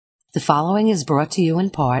The following is brought to you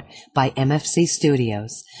in part by MFC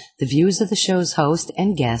Studios. The views of the show's host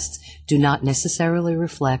and guests do not necessarily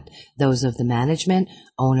reflect those of the management,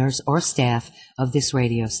 owners, or staff of this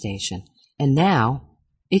radio station. And now,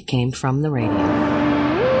 it came from the radio.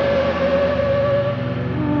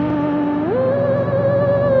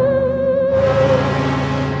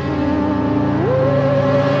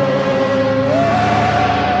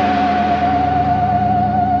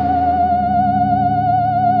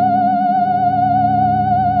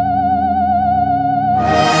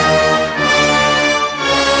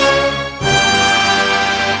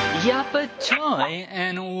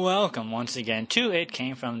 Once again to It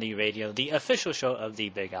Came From The Radio, the official show of the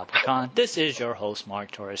Big Apple Con. This is your host,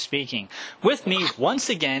 Mark Torres, speaking. With me once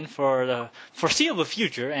again for the foreseeable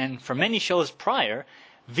future and for many shows prior,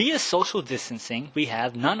 via social distancing, we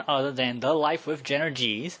have none other than The Life with Jenner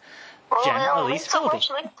G's, Jen Elise Philby.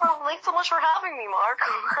 Thanks so much for having me, Mark.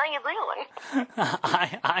 How you doing?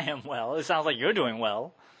 I am well. It sounds like you're doing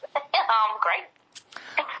well. Great.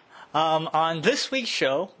 On this week's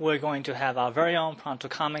show, we're going to have our very own Pronto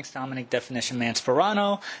Comics Dominic Definition Man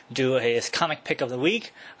Sperano do his comic pick of the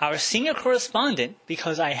week. Our senior correspondent,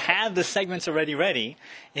 because I have the segments already ready,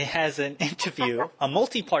 it has an interview, a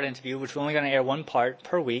multi-part interview, which we're only going to air one part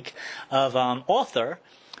per week, of author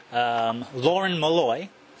Lauren Malloy.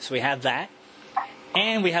 So we have that.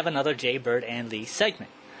 And we have another Jay Bird and Lee segment.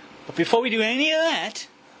 But before we do any of that,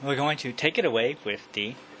 we're going to take it away with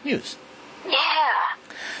the news. Yeah.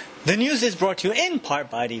 The news is brought to you in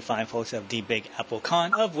part by the fine folks of the Big Apple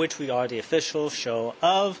Con, of which we are the official show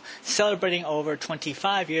of, celebrating over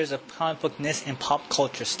 25 years of comic bookness and pop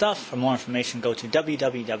culture stuff. For more information, go to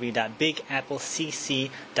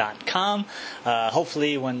www.bigapplecc.com.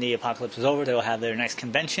 Hopefully, when the apocalypse is over, they'll have their next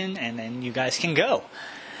convention, and then you guys can go.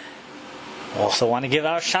 Also want to give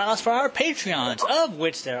our shout-outs for our Patreons, of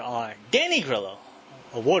which there are Danny Grillo,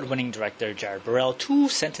 award-winning director Jared Burrell, Two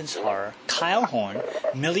Sentence Horror, Kyle Horn,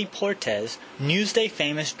 Millie Portez, Newsday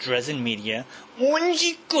famous Dresden Media,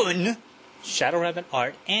 Onji Kun, Shadow Rabbit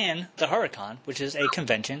Art, and the Hurricane, which is a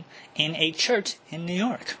convention in a church in New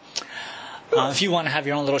York. If you want to have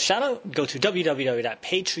your own little shout-out, go to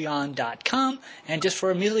www.patreon.com, and just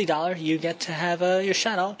for a measly $1, you get to have your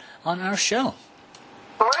shout-out on our show.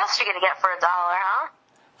 What else are you going to get for $1, huh?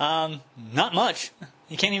 Not much.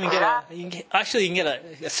 You can't even get you can get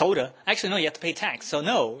a soda. Actually, no, you have to pay tax. So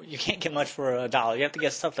no, you can't get much for $1. You have to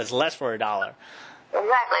get stuff that's less for $1.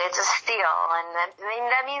 Exactly, it's a steal, and that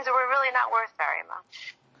means that we're really not worth very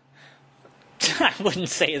much. I wouldn't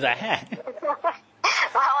say that. Well,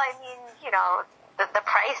 I mean, the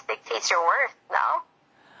price dictates your worth, no?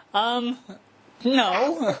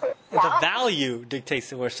 No. The value dictates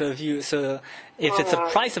the worth. So if it's a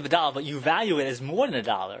price of $1, but you value it as more than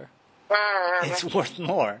 $1. It's worth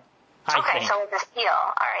more. I think. So it's a steal.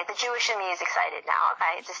 All right, the Jewish in me is excited now.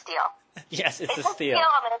 Okay, it's a steal. Yes, it's a steal.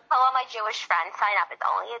 I'm going to tell all my Jewish friends, sign up. It's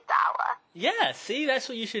only $1. Yeah, see, that's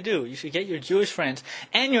what you should do. You should get your Jewish friends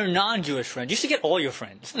and your non-Jewish friends. You should get all your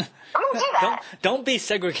friends. I'm going to do that. Don't be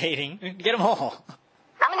segregating. Get them all.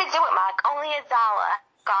 I'm going to do it, Mark. Only $1.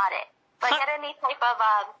 Got it. But get any type of,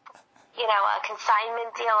 a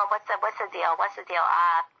consignment deal. Or what's the deal? What's the deal?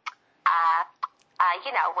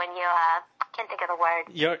 When you, can't think of the word.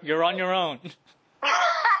 You're on your own.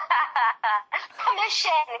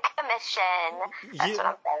 Commission. That's what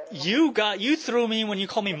I'm saying. You threw me when you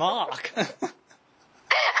called me Mark. Mark?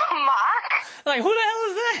 Like, who the hell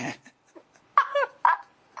is that?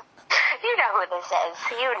 You know who this is.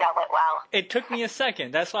 You know it well. It took me a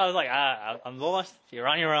second. That's why I was like, I'm lost. You're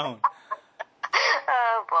on your own.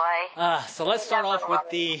 Oh, boy. So let's start off with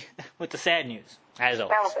the sad news, as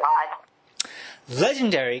always. Oh, God.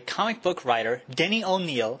 Legendary comic book writer Denny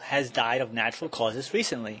O'Neil has died of natural causes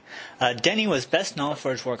recently. Denny was best known for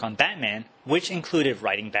his work on Batman, which included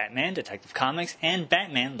writing Batman, Detective Comics, and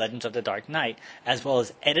Batman Legends of the Dark Knight, as well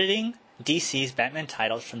as editing DC's Batman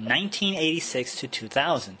titles from 1986 to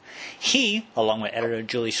 2000. He, along with editor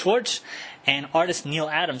Julie Schwartz and artist Neil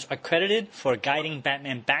Adams, are credited for guiding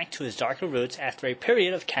Batman back to his darker roots after a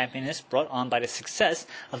period of campiness brought on by the success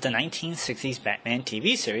of the 1960s Batman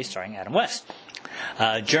TV series starring Adam West.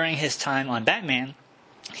 During his time on Batman,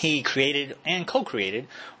 he created and co-created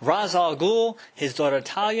Ra's al Ghul, his daughter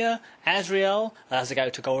Talia, Azrael, that's the guy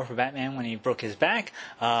who took over for Batman when he broke his back.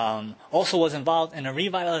 Also was involved in a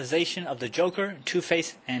revitalization of the Joker,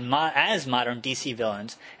 Two-Face, and as modern DC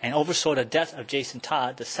villains, and oversaw the death of Jason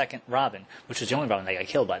Todd, the second Robin, which was the only Robin that got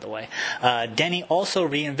killed, by the way. Denny also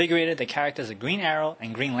reinvigorated the characters of Green Arrow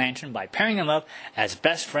and Green Lantern by pairing them up as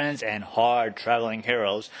best friends and hard-traveling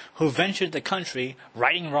heroes who ventured the country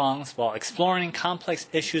righting wrongs while exploring complex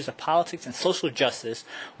issues of politics and social justice,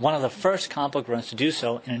 one of the first comic book runs to do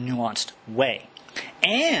so in a nuanced way.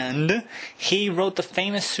 And he wrote the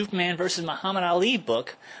famous Superman vs. Muhammad Ali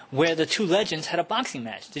book, where the two legends had a boxing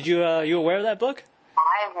match. Did you aware of that book?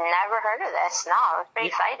 I've never heard of this. No, I was pretty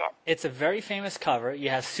excited. It's a very famous cover. You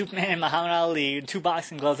have Superman and Muhammad Ali, two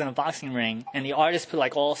boxing gloves in a boxing ring, and the artist put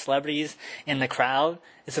like all celebrities in the crowd.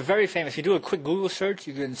 It's a very famous. If you do a quick Google search,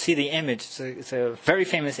 you can see the image. It's a very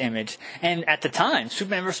famous image. And at the time,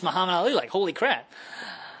 Superman vs. Muhammad Ali, like holy crap.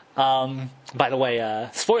 By the way,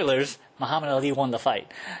 spoilers: Muhammad Ali won the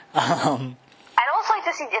fight. I'd also like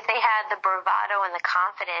to see if they had the bravado and the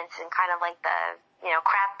confidence and kind of like the,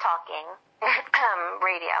 crap talking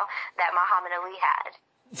radio that Muhammad Ali had.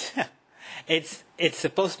 It's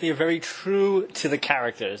supposed to be very true to the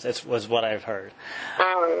characters. That was what I've heard.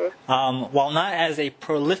 While not as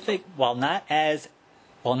prolific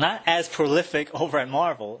over at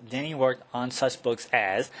Marvel, Denny worked on such books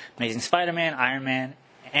as Amazing Spider-Man, Iron Man,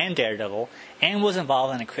 and Daredevil, and was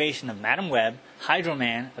involved in the creation of Madam Web, Hydro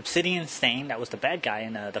Man, Obsidian Stane, that was the bad guy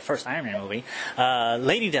in the first Iron Man movie,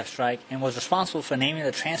 Lady Deathstrike, and was responsible for naming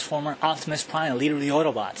the Transformer Optimus Prime, the leader of the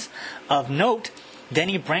Autobots. Of note,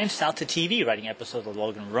 Denny branched out to TV, writing episodes of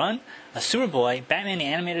Logan Run, Superboy, Batman the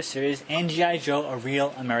Animated Series, and G.I. Joe, A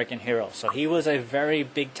Real American Hero. So he was a very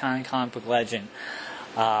big-time comic book legend.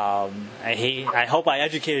 I hope I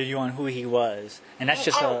educated you on who he was, and that's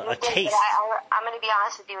just a taste. I'm going to be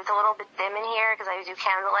honest with you, it's a little bit dim in here because I do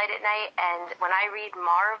candlelight at night, and when I read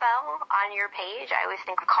Marvel on your page, I always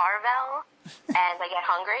think of Carvel, and I get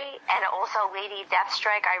hungry. And also Lady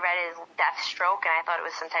Deathstrike, I read as Deathstroke, and I thought it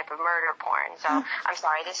was some type of murder porn. So I'm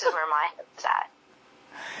sorry, this is where my head is at.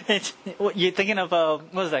 You're thinking of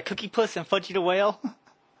what is that? Cookie Puss and Fudgy the Whale?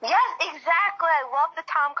 Yes, exactly. I love the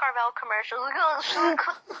Tom Carvel commercials.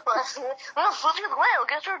 Cookie Puss. Fudgy the Whale,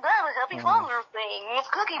 get your dad a happy Father's Day. It's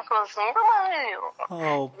Cookie Puss.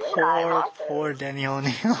 Oh, poor Denny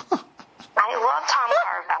O'Neil. I love Tom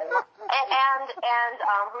Carvel. And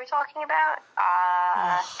who are we talking about?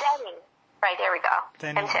 Denny. Right, there we go.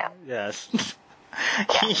 Denny, him too. Yes.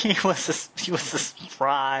 He was a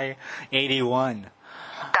spry 81.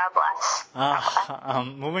 God bless.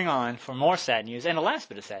 Moving on for more sad news, and the last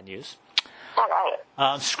bit of sad news. All right.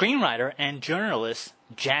 Screenwriter and journalist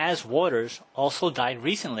Jazz Waters also died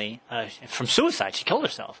recently from suicide. She killed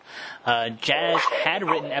herself. Jazz had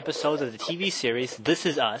written episodes of the TV series This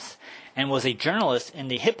Is Us and was a journalist in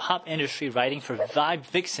the hip-hop industry writing for Vibe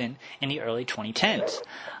Vixen in the early 2010s.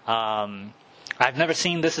 I've never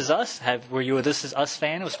seen This Is Us. Were you a This Is Us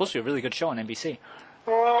fan? It was supposed to be a really good show on NBC.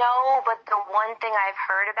 No, but the one thing I've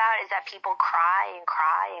heard about is that people cry and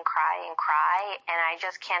cry and cry and cry, and I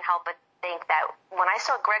just can't help but think that when I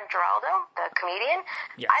saw Greg Giraldo, the comedian,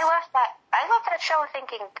 yes. I left that show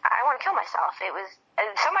thinking I want to kill myself. It was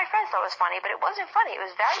some of my friends thought it was funny, but it wasn't funny. It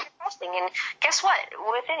was very depressing. And guess what?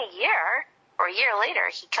 Within a year or a year later,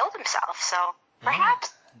 he killed himself. So perhaps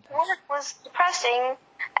work was depressing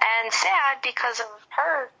and sad because of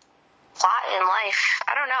her plot in life.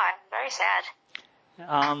 I don't know. I'm very sad.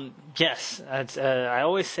 Yes, I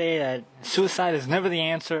always say that suicide is never the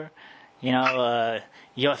answer. You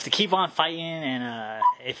have to keep on fighting, and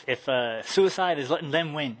if suicide is letting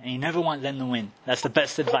them win, and you never want them to win. That's the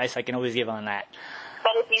best advice I can always give on that.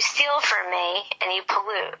 But if you steal from me and you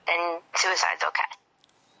pollute, then suicide's okay.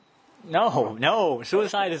 No,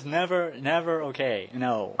 suicide is never okay.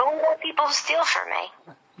 No. But what people steal from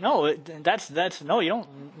me? No, that's no. You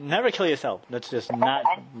don't never kill yourself. That's just not.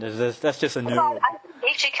 That's just a new. Well, I think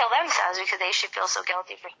they should kill themselves because they should feel so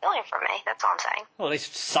guilty for stealing from me. That's all I'm saying. Well, they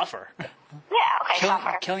should suffer. Yeah. Okay.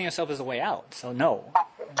 Suffer. Killing yourself is the way out. So no.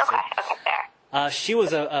 Okay. Fair. She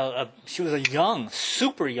was a young,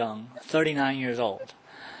 super young, 39 years old.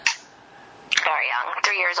 Very young,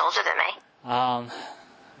 3 years older than me.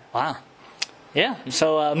 Wow. Yeah,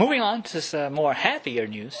 so moving on to some more happy-ish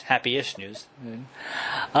news,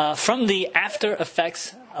 from the after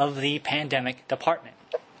effects of the pandemic department.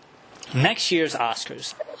 Next year's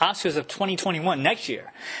Oscars of 2021, next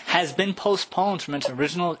year, has been postponed from its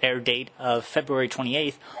original air date of February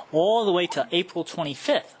 28th all the way to April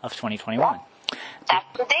 25th of 2021. That's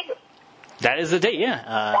the date. That is the date, yeah.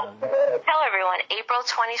 Tell everyone, April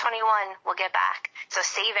 2021, we'll get back. So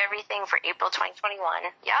save everything for April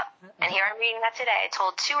 2021. Yep. And here I'm reading that today. I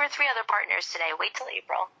told 2 or 3 other partners today, wait till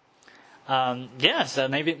April. Yes,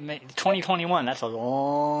 maybe 2021. That's a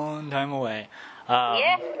long time away.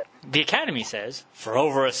 Yeah. The Academy says, for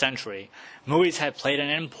over a century, movies have played an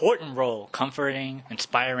important role, comforting,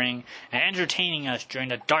 inspiring, and entertaining us during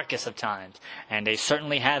the darkest of times. And they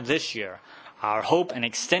certainly have this year. Our hope in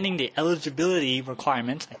extending the eligibility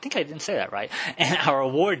requirements, I think I didn't say that right, and our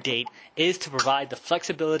award date is to provide the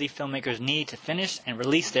flexibility filmmakers need to finish and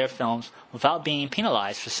release their films without being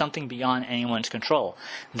penalized for something beyond anyone's control.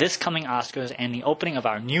 This coming Oscars and the opening of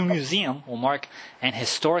our new museum will mark an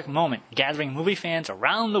historic moment, gathering movie fans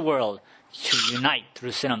around the world to unite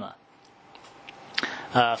through cinema.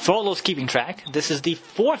 For all those keeping track, this is the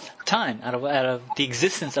fourth time out of the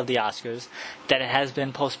existence of the Oscars that it has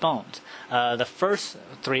been postponed. The first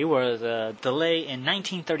three were the delay in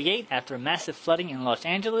 1938 after massive flooding in Los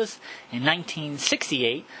Angeles. In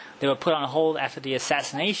 1968, they were put on hold after the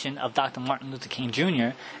assassination of Dr. Martin Luther King Jr.,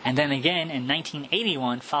 and then again in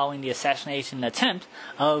 1981 following the assassination attempt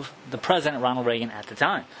of the President Ronald Reagan at the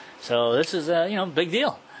time. So this is a big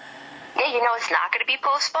deal. Yeah, it's not going to be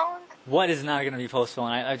postponed. What is not going to be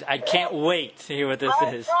postponed? I can't wait to hear what this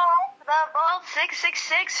is. The Vault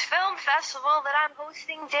 666 Film Festival that I'm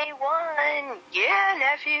hosting day one. Yeah,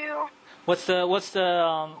 nephew. What's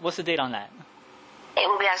the date on that? It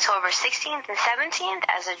will be October 16th and 17th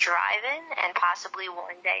as a drive-in and possibly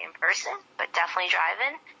one day in person, but definitely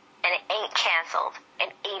drive-in. And it ain't canceled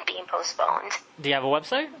and ain't being postponed. Do you have a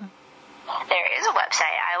website? There is a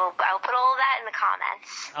website. I'll put all of that in the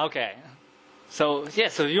comments. Okay. So if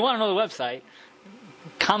you want to know the website,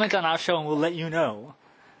 comment on our show and we'll let you know.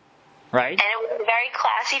 Right? And it was a very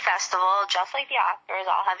classy festival, just like the Oscars.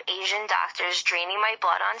 I'll have Asian doctors draining my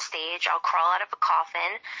blood on stage. I'll crawl out of a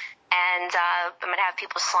coffin, and I'm going to have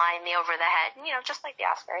people slime me over the head, just like the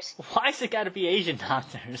Oscars. Why's it got to be Asian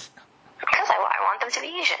doctors? Because I want them to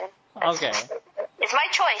be Asian. Okay. It's my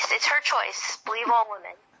choice. It's her choice. Believe all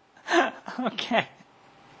women. Okay.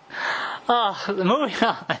 Moving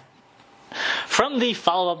on. From the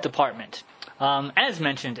follow-up department. As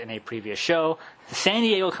mentioned in a previous show, the San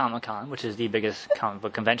Diego Comic-Con, which is the biggest comic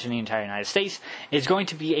book convention in the entire United States, is going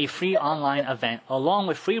to be a free online event along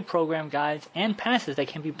with free program guides and passes that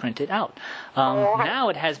can be printed out. Now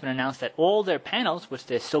it has been announced that all their panels, which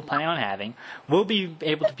they're still planning on having, will be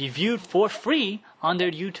able to be viewed for free on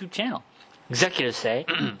their YouTube channel. Executives say,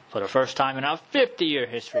 for the first time in our 50-year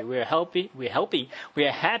history, we are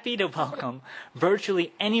happy to welcome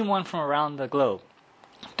virtually anyone from around the globe.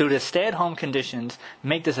 Due to stay-at-home conditions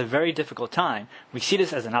make this a very difficult time, we see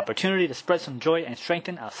this as an opportunity to spread some joy and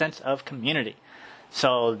strengthen our sense of community.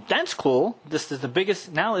 So that's cool. This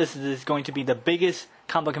is going to be the biggest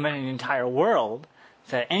comic book convention in the entire world,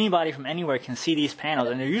 so that anybody from anywhere can see these panels,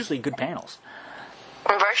 and they're usually good panels.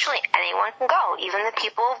 And virtually anyone can go, even the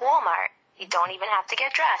people of Walmart. You don't even have to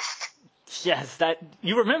get dressed. Yes,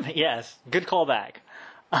 you remember. Yes, good callback.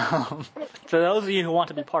 For those of you who want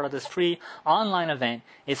to be part of this free online event,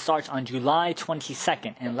 it starts on July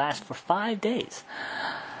 22nd and lasts for 5 days.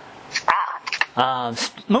 Wow.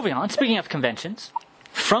 Moving on, speaking of conventions,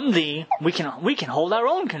 from the we can hold our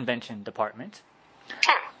own convention department,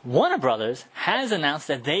 Warner Brothers has announced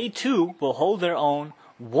that they too will hold their own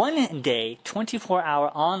one-day, 24-hour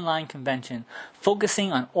online convention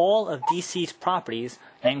focusing on all of DC's properties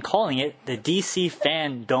and calling it the DC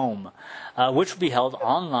Fan Dome, which will be held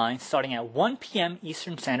online starting at 1 p.m.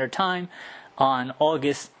 Eastern Standard Time on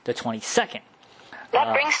August the 22nd.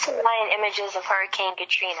 That brings to mind images of Hurricane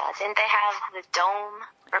Katrina. Didn't they have the dome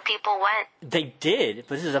where people went? They did,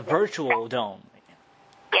 but this is a virtual dome.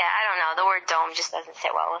 Yeah, I don't know. The word dome just doesn't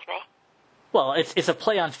sit well with me. Well, it's a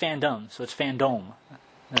play on fandom, so it's fandom.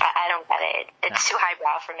 I don't get it. It's too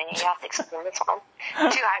highbrow for me. You have to explain this one.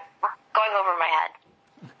 Too highbrow. Going over my head.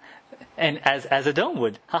 And as a dome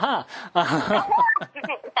would. Haha.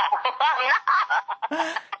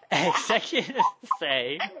 Executives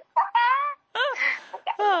say,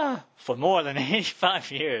 for more than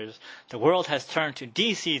 85 years, the world has turned to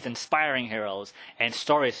DC's inspiring heroes and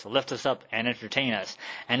stories to lift us up and entertain us.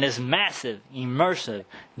 And this massive, immersive,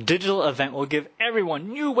 digital event will give everyone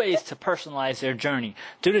new ways to personalize their journey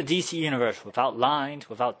through the DC universe without lines,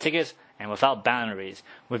 without tickets, and without boundaries.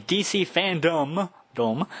 With DC Fandom,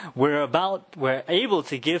 we're able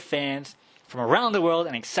to give fans from around the world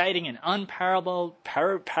an exciting and unparalleled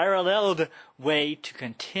way to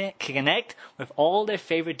connect with all their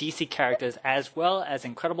favorite DC characters as well as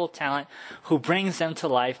incredible talent who brings them to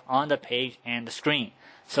life on the page and the screen.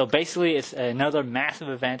 So basically it's another massive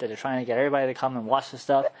event that they're trying to get everybody to come and watch this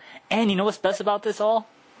stuff. And you know what's best about this all?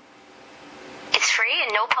 It's free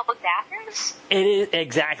and no public bathrooms? It is,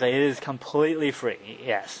 exactly. It is completely free,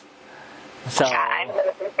 yes. So I'm going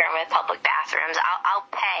to concern with public bathrooms. I'll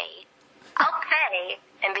pay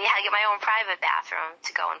and get my own private bathroom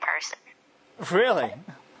to go in person. Really?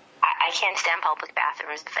 I can't stand public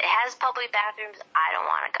bathrooms. If it has public bathrooms, I don't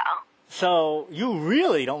want to go. So you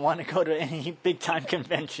really don't want to go to any big-time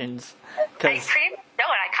conventions. I pretty much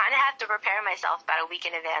don't. I kind of have to prepare myself about a week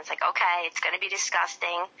in advance. Like, okay, it's going to be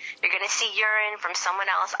disgusting. You're going to see urine from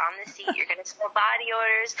someone else on the seat. You're going to smell body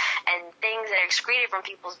odors and things that are excreted from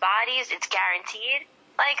people's bodies. It's guaranteed.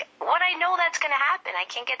 Like, what I know that's going to happen. I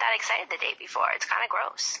can't get that excited the day before. It's kind of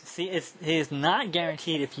gross. See, it is not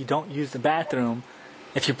guaranteed if you don't use the bathroom.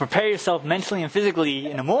 If you prepare yourself mentally and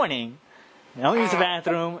physically in the morning, don't use the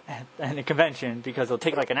bathroom at the convention because it'll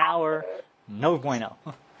take like an hour. No bueno.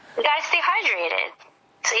 You got to stay hydrated.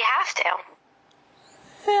 So you have to.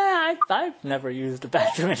 Yeah, I've never used the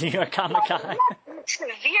bathroom at New York Comic Con.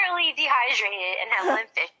 Severely dehydrated and have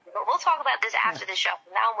lymph issues. But we'll talk about this after the show.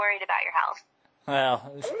 Now I'm worried about your health.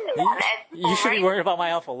 Well, you should be worried about my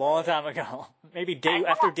health a long time ago. Maybe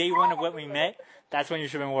after day one of when we met, that's when you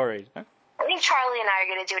should have been worried. I think Charlie and I are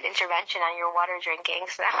going to do an intervention on your water drinking,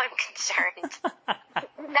 so now I'm concerned.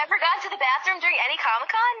 Never gone to the bathroom during any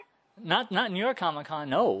Comic-Con? Not New York Comic Con,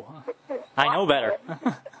 no. I know better.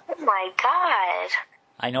 Oh my god.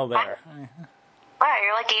 I know better. Wow,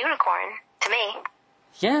 you're like a unicorn to me.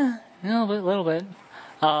 Yeah, a little bit.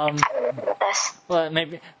 Well,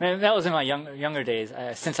 maybe that was in my younger days.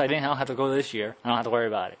 Since I didn't have to go this year, I don't have to worry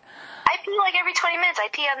about it. I pee like every 20 minutes. I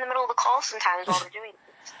pee in the middle of the call sometimes while we're doing this.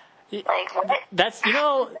 Like, what?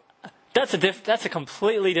 That's a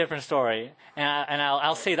completely different story, and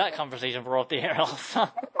I'll save that conversation for off the air also.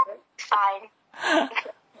 Fine.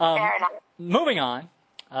 Fair enough. Moving on.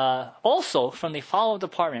 Also from the follow-up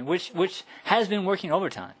department, which has been working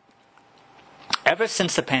overtime. Ever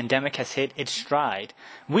since the pandemic has hit its stride,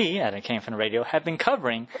 we, at It Came From the Radio, have been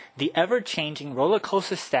covering the ever-changing roller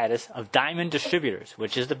coaster status of Diamond Distributors,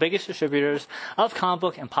 which is the biggest distributors of comic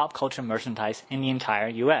book and pop culture merchandise in the entire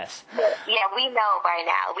U.S. Yeah, we know by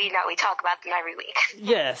now. We know. We talk about them every week.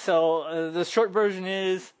 Yeah, so the short version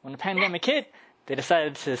is, when the pandemic hit, they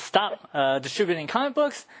decided to stop distributing comic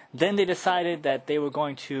books. Then they decided that they were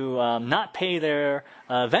going to not pay their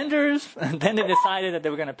vendors. Then they decided that they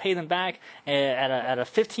were going to pay them back at a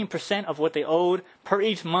 15% of what they owed per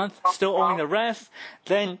each month, still owing the rest.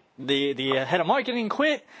 Then the head of marketing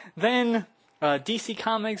quit. Then DC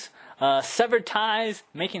Comics severed ties,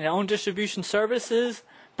 making their own distribution services.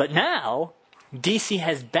 But now DC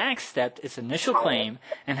has backstepped its initial claim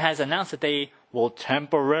and has announced that they will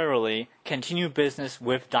temporarily continue business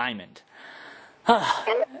with Diamond.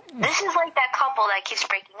 This is like that couple that keeps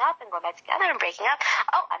breaking up and going back together and breaking up.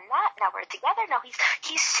 Oh, I'm not. Now we're together. No, he's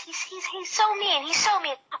so mean. He's so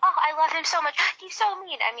mean. Oh, I love him so much. He's so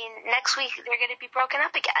mean. I mean, next week they're going to be broken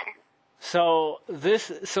up again.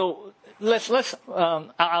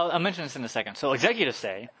 I'll mention this in a second. So executives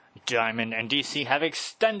say Diamond and DC have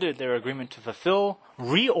extended their agreement to fulfill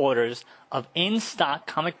reorders of in-stock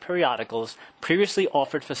comic periodicals previously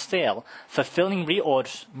offered for sale, fulfilling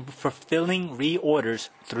reorders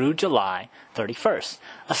through July 31st.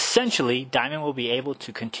 Essentially, Diamond will be able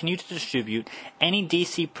to continue to distribute any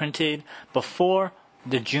DC printed before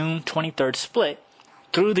the June 23rd split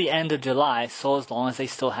through the end of July, so as long as they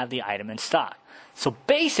still have the item in stock. So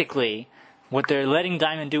basically, what they're letting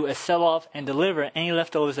Diamond do is sell off and deliver any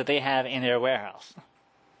leftovers that they have in their warehouse.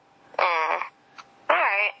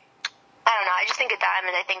 Alright. I don't know. I just think of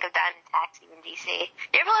Diamond. I think of Diamond Taxi in D.C.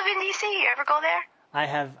 You ever live in D.C.? You ever go there?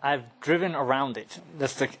 I've driven around it.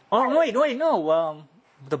 No.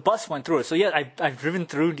 The bus went through it. So yeah, I've driven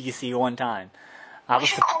through D.C. one time. We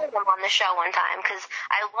should call them on the show one time, because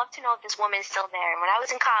I'd love to know if this woman's still there. And when I was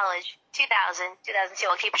in college, 2002,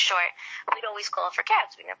 I'll keep it short, we'd always call for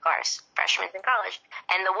cabs. Of course, freshmen in college.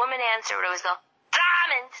 And the woman answered would always go,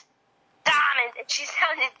 Diamond! And she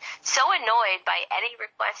sounded so annoyed by any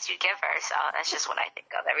request you give her. So that's just what I think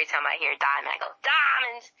of. Every time I hear Diamond, I go,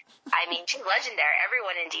 Diamond! I mean, she's legendary.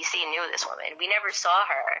 Everyone in D.C. knew this woman. We never saw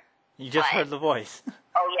her. You just heard the voice.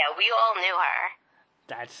 Oh, yeah, we all knew her.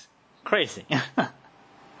 That's crazy.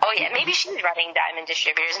 Oh, yeah, maybe she's running Diamond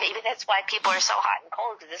Distributors. Maybe that's why people are so hot and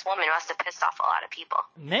cold, because this woman must have pissed off a lot of people.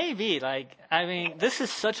 Maybe. This is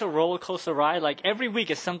such a roller coaster ride. Every week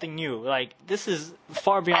is something new. This is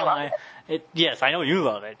far beyond my... Yes, I know you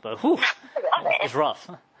love it, but whew, it's rough.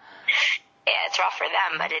 Yeah, it's rough for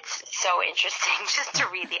them, but it's so interesting just to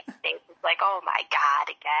read the updates. It's like, oh my God,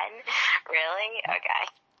 again? Really? Okay.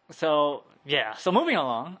 So moving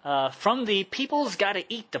along, from the People's Gotta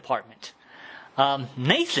Eat department,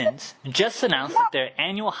 Nathan's just announced that their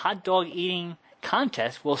annual hot dog eating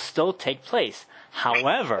contest will still take place.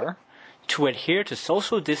 However, to adhere to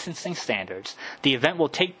social distancing standards, the event will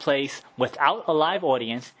take place without a live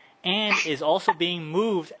audience and is also being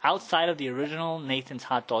moved outside of the original Nathan's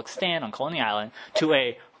hot dog stand on Coney Island to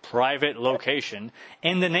a private location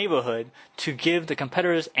in the neighborhood to give the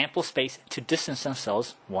competitors ample space to distance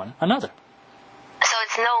themselves one another. So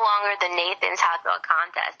it's no longer the Nathan's hot dog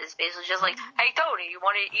contest. It's basically just like, hey, Tony, you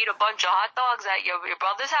want to eat a bunch of hot dogs at your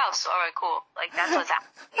brother's house? All right, cool. Like, that's what's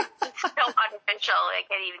happening. It's so unofficial. I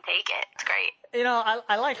can't even take it. It's great. You know,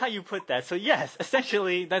 I like how you put that. So yes,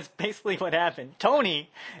 essentially, that's basically what happened.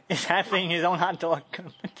 Tony is having his own hot dog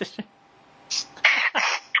competition.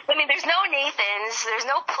 I mean, there's no Nathan's. There's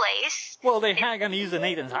no place. Well, they're not going to use the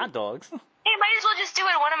Nathan's hot dogs. Hey, might as well just do it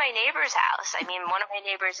at one of my neighbor's house. I mean, one of my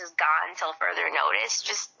neighbors is gone until further notice.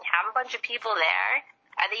 Just have a bunch of people there.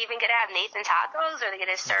 Are they even going to have Nathan's hot dogs, or are they going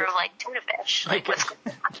to serve, like, tuna fish? Like, what's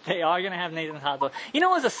going on? They are going to have Nathan's hot dogs. You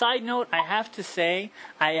know, as a side note, I have to say,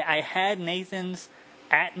 I had Nathan's,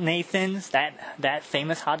 at Nathan's, that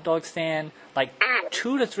famous hot dog stand, like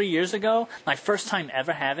 2 to 3 years ago, my first time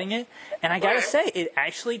ever having it, and I got to say, it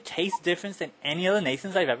actually tastes different than any other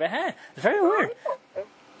Nathan's I've ever had. It's very weird.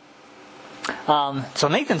 So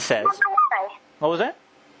Nathan says, I wonder why. what was that?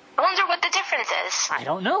 I wonder what the difference is. I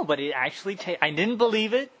don't know, but it actually I didn't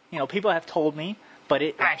believe it. You know, people have told me, but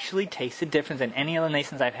it actually tasted different than any other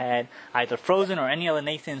Nathan's I've had, either frozen or any other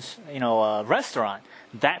Nathan's, restaurant.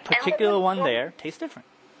 That particular one there tastes different.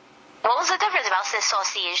 What was the difference about this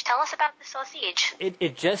sausage? Tell us about the sausage.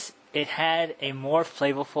 It had a more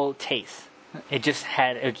flavorful taste. It just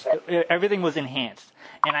had everything was enhanced.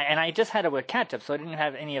 And I just had it with ketchup, so I didn't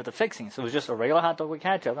have any of the fixings. So it was just a regular hot dog with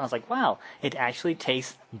ketchup. And I was like, wow, it actually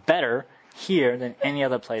tastes better here than any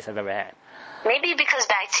other place I've ever had. Maybe because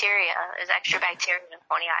bacteria, there's extra bacteria in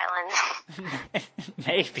Coney Island.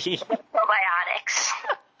 Maybe. Probiotics.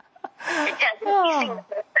 It doesn't see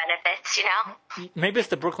the benefits, you know? Maybe it's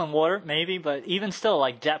the Brooklyn water, maybe, but even still,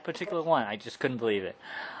 like that particular one, I just couldn't believe it.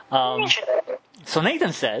 So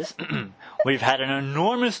Nathan says, we've had an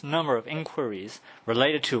enormous number of inquiries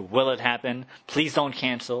related to will it happen, please don't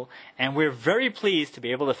cancel, and we're very pleased to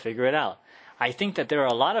be able to figure it out. I think that there are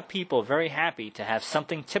a lot of people very happy to have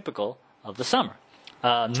something typical of the summer.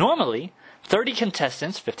 Normally, 30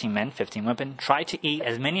 contestants, 15 men, 15 women, try to eat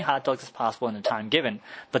as many hot dogs as possible in the time given,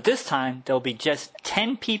 but this time there'll be just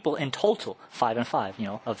 10 people in total, 5 and 5,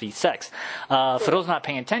 of each sex. For those not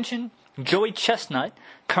paying attention, Joey Chestnut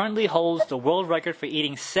currently holds the world record for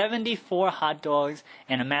eating 74 hot dogs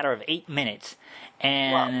in a matter of 8 minutes.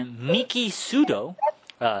 And Miki Sudo,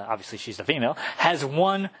 obviously she's a female, has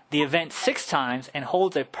won the event 6 times and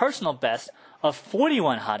holds a personal best of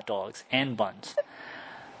 41 hot dogs and buns.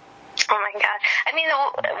 Oh my god. I mean,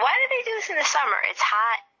 why do they do this in the summer? It's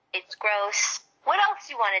hot, it's gross. What else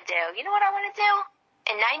do you want to do? You know what I want to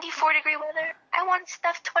do? In 94-degree weather, I want to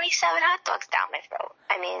stuff 27 hot dogs down my throat.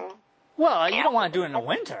 I mean... Well, you don't want to do it in the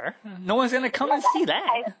winter. No one's going to come and see that.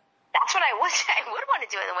 That's what I would want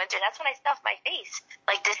to do in the winter. That's when I stuff my face.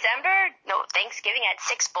 Like December, Thanksgiving, I had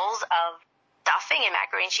 6 bowls of stuffing and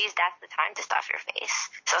macaroni and cheese. That's the time to stuff your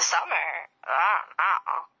face. So summer,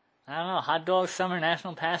 I don't know. Hot dog summer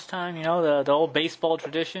national pastime. The old baseball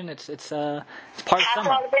tradition. It's part of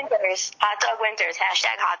summer. Hot dog winters. Hot dog winters.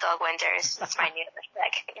 Hashtag hot dog winters. That's my new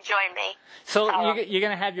hashtag. Join me. So you're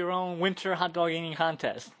gonna have your own winter hot dog eating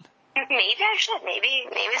contest. Maybe I should. Maybe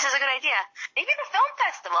this is a good idea. Maybe the film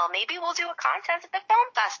festival. Maybe we'll do a contest at the film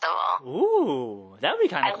festival. Ooh, that would be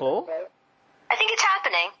kind of cool. I think it's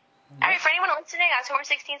happening. All right, for anyone listening, October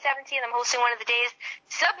 16, 17, I'm hosting one of the days.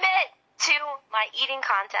 Submit to my eating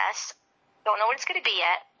contest. Don't know what it's going to be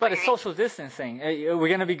yet. But it's social distancing. Are we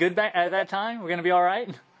going to be good at that time? We're going to be all right?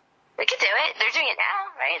 We could do it. They're doing it now,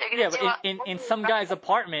 right? They're going to do but in some guy's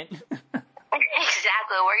apartment.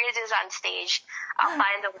 Exactly. We're going to do this on stage. I'll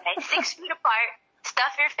find a way. 6 feet apart.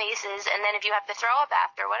 Stuff your faces, and then if you have to throw up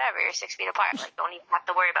after, whatever, you're 6 feet apart. Like, don't even have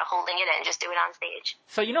to worry about holding it in. Just do it on stage.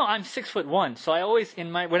 So, I'm 6'1", so I always,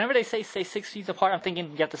 whenever they say 6 feet apart, I'm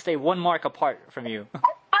thinking you have to stay 1 mark apart from you.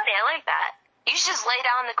 Funny, I like that. You should just lay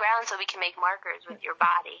down on the ground so we can make markers with your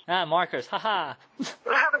body. Markers, haha.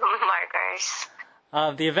 Markers.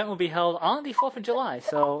 The event will be held on the 4th of July,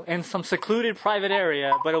 so in some secluded private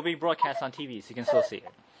area, but it'll be broadcast on TV, so you can still see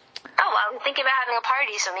it. Oh, well, I'm thinking about having a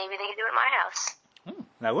party, so maybe they can do it at my house.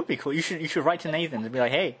 That would be cool. You should write to Nathan and be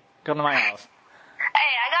like, hey, come to my house.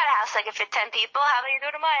 Hey, I got a house that can fit 10 people. How about you do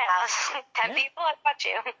it at my house? 10 people, I got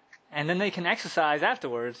you. And then they can exercise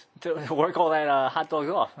afterwards to work all that hot dogs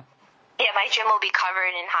off. Yeah, my gym will be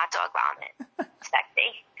covered in hot dog vomit.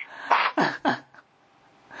 Sexy.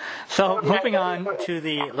 So, moving on to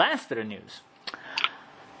the last bit of news.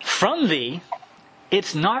 From the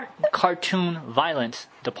It's Not Cartoon Violence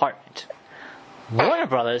Department, Warner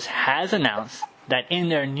Brothers has announced that in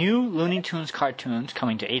their new Looney Tunes cartoons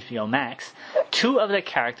coming to HBO Max, 2 of the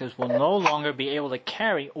characters will no longer be able to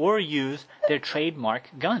carry or use their trademark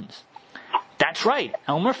guns. That's right,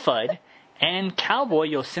 Elmer Fudd and Cowboy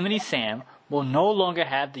Yosemite Sam will no longer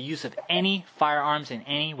have the use of any firearms in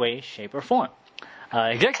any way, shape, or form.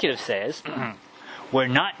 Executive says, we're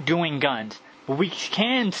not doing guns, but we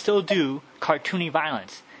can still do cartoony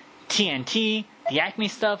violence. TNT, the Acme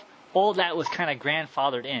stuff, all that was kind of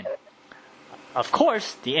grandfathered in. Of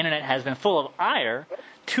course, the internet has been full of ire.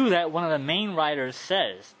 To that, one of the main writers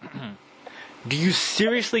says, do you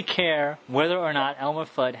seriously care whether or not Elmer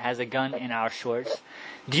Fudd has a gun in our shorts?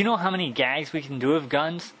 Do you know how many gags we can do with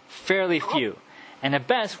guns? Fairly few. And the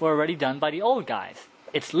best were already done by the old guys.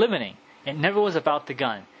 It's limiting. It never was about the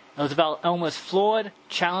gun. It was about Elmer's flawed,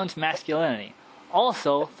 challenged masculinity.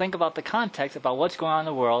 Also, think about the context about what's going on in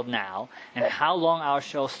the world now and how long our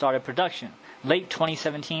show started production. Late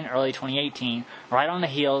 2017, early 2018, right on the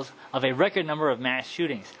heels of a record number of mass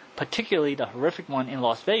shootings, particularly the horrific one in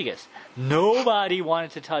Las Vegas. Nobody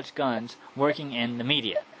wanted to touch guns working in the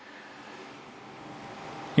media.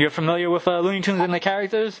 You're familiar with Looney Tunes and the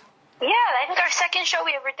characters? Yeah, I think our second show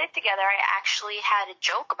we ever did together, I actually had a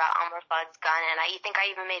joke about Elmer Fudd's gun, and I think I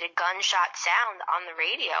even made a gunshot sound on the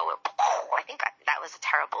radio. I think that was a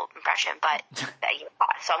terrible impression, but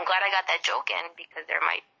so I'm glad I got that joke in because there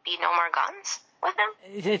might be no more guns with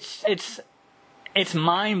him. It's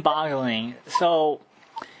mind-boggling. So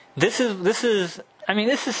this is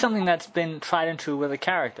something that's been tried and true with a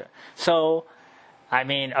character. So, I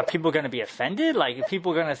mean, are people going to be offended? Like, are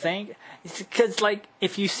people going to think? Because, like,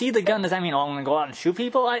 if you see the gun, does that mean, I'm going to go out and shoot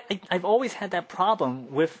people? I've always had that problem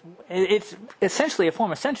with, it's essentially a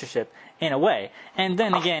form of censorship, in a way. And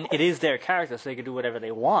then again, it is their character, so they can do whatever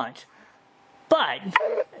they want. But,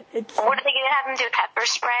 it's... What are they going to have him do? Pepper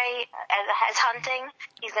spray as hunting?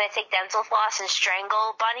 He's going to take dental floss and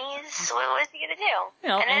strangle bunnies? What is he going to do? You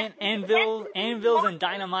know, anvils and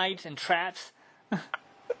dynamites and traps.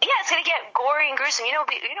 Yeah, it's going to get gory and gruesome. You know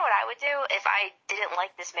what I would do if I didn't like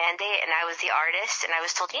this mandate and I was the artist and I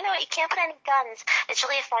was told, you can't put any guns. It's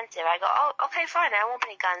really offensive. I go, oh, okay, fine. I won't put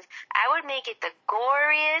any guns. I would make it the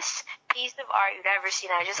goriest piece of art you've ever seen.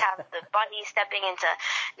 I just have the bunny stepping into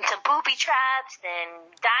booby traps and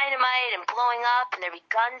dynamite and blowing up, and there'd be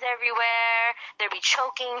guns everywhere. There'd be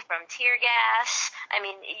choking from tear gas. I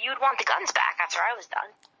mean, you'd want the guns back after I was done.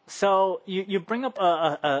 So you bring up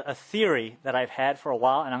a theory that I've had for a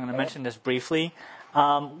while, and I'm going to mention this briefly.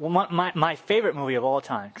 My favorite movie of all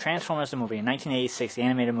time, Transformers the movie, in 1986, the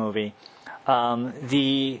animated movie.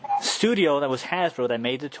 The studio that was Hasbro that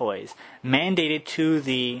made the toys mandated to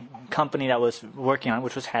the company that was working on it,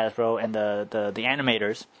 which was Hasbro, and the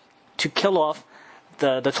animators, to kill off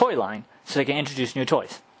the toy line so they can introduce new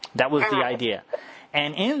toys. That was the idea.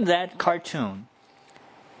 And in that cartoon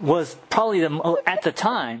was probably, at the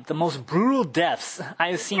time, the most brutal deaths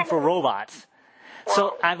I've seen for robots.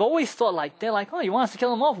 So I've always thought, they're like, oh, you want us to kill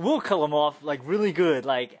them off? We'll kill them off, really good.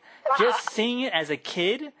 Just seeing it as a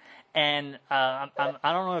kid, and I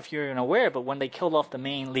don't know if you're aware, but when they killed off the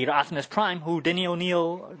main leader, Optimus Prime, who Denny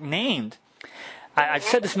O'Neil named, I've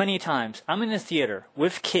said this many times, I'm in the theater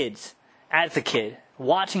with kids, as a kid,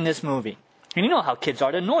 watching this movie. And you know how kids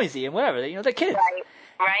are, they're noisy and whatever, they're kids.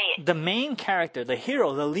 Right. The main character, the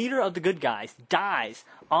hero, the leader of the good guys, dies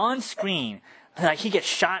on screen. He gets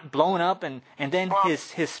shot, blown up, and then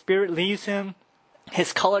his spirit leaves him.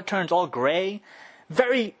 His color turns all gray.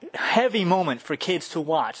 Very heavy moment for kids to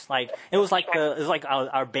watch. It was like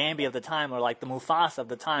our Bambi of the time, or like the Mufasa of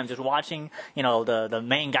the time, just watching, the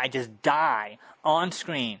main guy just die on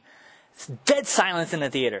screen. It's dead silence in the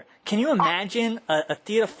theater. Can you imagine a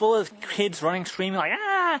theater full of kids running, screaming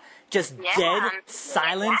just dead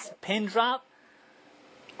silence, pin drop?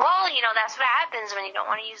 Well, that's what happens when you don't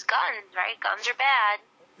want to use guns, right? Guns are bad.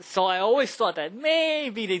 So I always thought that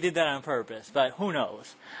maybe they did that on purpose, but who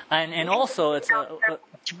knows? And also, it's for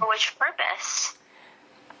which purpose?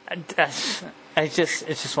 It's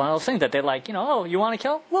just one of those things that they're like, oh, you want to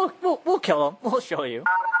kill him? We'll kill him. We'll show you.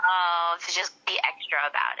 Oh, to just be extra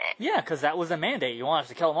about it. Yeah, because that was a mandate. You want us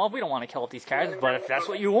to kill them all? We don't want to kill off these characters, but if that's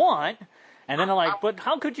what you want, and then they're like, but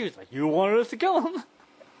how could you? It's like, you wanted us to kill them.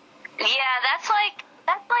 Yeah, that's like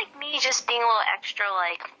me just being a little extra,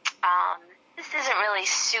 this isn't really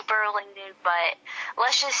super related, but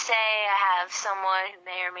let's just say I have someone who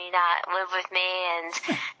may or may not live with me, and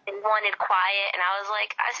they wanted quiet, and I was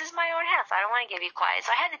like, this is my own house. I don't want to give you quiet.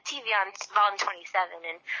 So I had the TV on volume 27,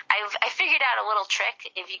 and I figured out a little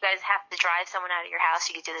trick. If you guys have to drive someone out of your house,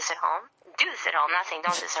 you could do this at home. Do this at home. Not saying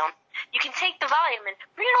don't do this at home. You can take the volume and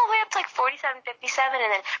bring it all the way up to 47, 57, and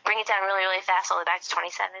then bring it down really, really fast all the way back to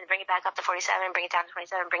 27, bring it back up to 47, bring it down to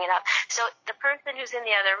 27, bring it up. So the person who's in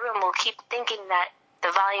the other room will keep things thinking that the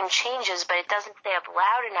volume changes, but it doesn't stay up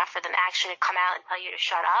loud enough for them actually to come out and tell you to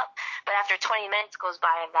shut up. But after 20 minutes goes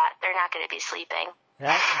by of that, they're not going to be sleeping.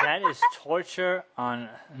 That is torture on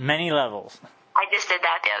many levels. I just did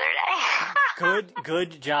that the other day.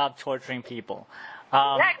 Good job torturing people.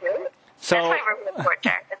 Exactly. So, that's my version of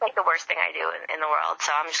torture. It's like the worst thing I do in the world,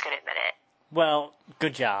 so I'm just going to admit it. Well,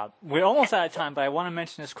 good job. We're almost out of time, but I want to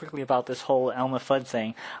mention this quickly about this whole Elmer Fudd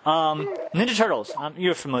thing. Ninja Turtles.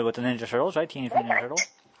 You're familiar with the Ninja Turtles, right? Teenage Mutant Ninja Turtles.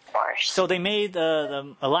 Of course. So they made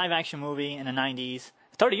a live-action movie in the 90s,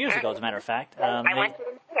 30 years ago, as a matter of fact. I went to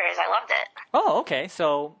the theaters. I loved it. Oh, okay.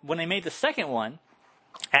 So when they made the second one,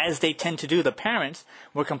 as they tend to do, the parents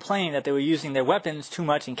were complaining that they were using their weapons too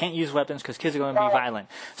much and can't use weapons because kids are going to be violent.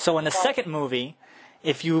 So in the second movie,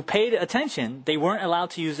 if you paid attention, they weren't allowed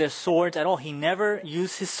to use their swords at all. He never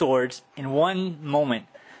used his swords in one moment.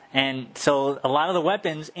 And so a lot of the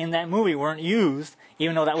weapons in that movie weren't used,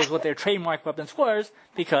 even though that was what their trademark weapons was,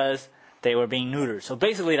 because they were being neutered. So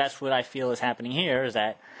basically that's what I feel is happening here, is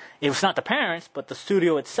that it's not the parents, but the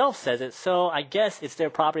studio itself says it. So I guess it's their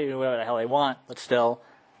property to do whatever the hell they want, but still,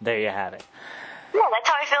 there you have it. Yeah, that's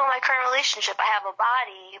how I feel in my current relationship. I have a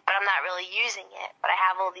body, but I'm not really using it. But I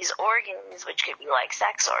have all these organs, which could be like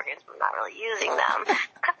sex organs, but I'm not really using them.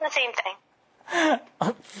 That's the same thing.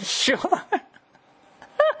 Sure.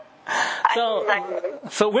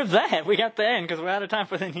 So with that, we got the end because we're out of time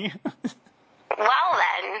for the news. Well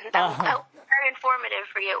then, that was very informative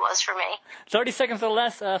for you. It was for me. 30 seconds or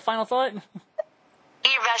less. Final thought? Eat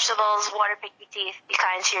your vegetables, water, pick your teeth, be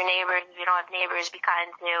kind to your neighbors. If you don't have neighbors, be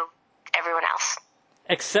kind to everyone else.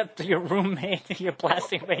 Except your roommate, you're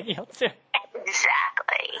blasting radio too.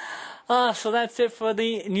 Exactly. So that's it for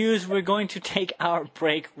the news. We're going to take our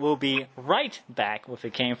break. We'll be right back with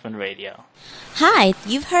It Came From the Radio. Hi,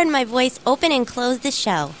 you've heard my voice open and close the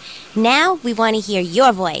show. Now we want to hear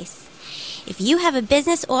your voice. If you have a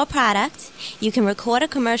business or product, you can record a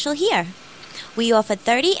commercial here. We offer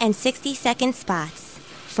 30 and 60-second spots.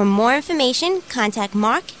 For more information, contact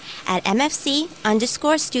Mark at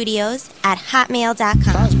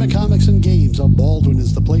mfc_studios@hotmail.com. Cosmic Comics and Games of Baldwin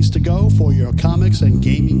is the place to go for your comics and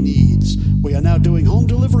gaming needs. We are now doing home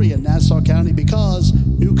delivery in Nassau County because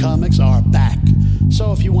new comics are back.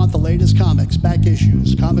 So if you want the latest comics, back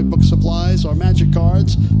issues, comic book supplies, or magic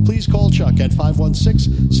cards, please call Chuck at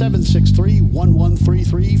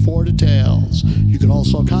 516-763-1133 for details. You can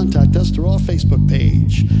also contact us through our Facebook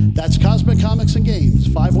page. That's Cosmic Comics and Games,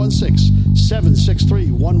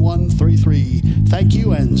 516-763-1133. Thank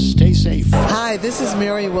you and stay safe. Hi, this is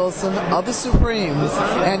Mary Wilson of the Supremes,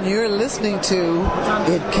 and you're listening to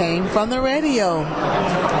It Came From the Radio.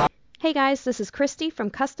 Hey guys, this is Christy from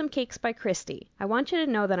Custom Cakes by Christy. I want you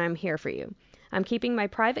to know that I'm here for you. I'm keeping my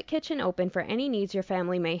private kitchen open for any needs your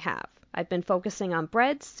family may have. I've been focusing on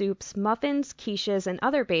breads, soups, muffins, quiches, and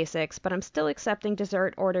other basics, but I'm still accepting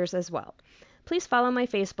dessert orders as well. Please follow my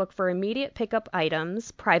Facebook for immediate pickup items,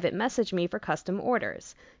 private message me for custom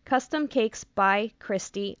orders. Custom Cakes by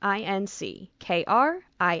Christy, INC,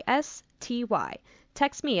 KRISTY.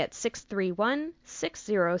 Text me at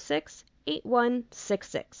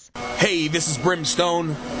 631-606-8166. Hey, this is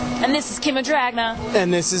Brimstone. And this is Kim Dragna.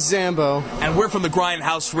 And this is Zambo. And we're from the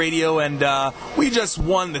Grindhouse Radio, and we just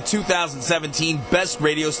won the 2017 Best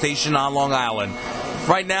Radio Station on Long Island.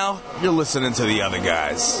 Right now, you're listening to the other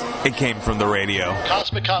guys. It came from the radio.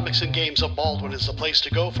 Cosmic Comics and Games of Baldwin is the place to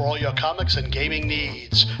go for all your comics and gaming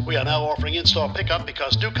needs. We are now offering in-store pickup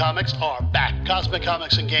because new comics are back. Cosmic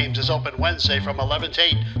Comics and Games is open Wednesday from 11 to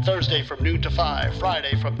 8, Thursday from noon to 5,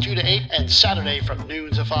 Friday from 2 to 8, and Saturday from noon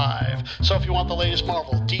to 5. So if you want the latest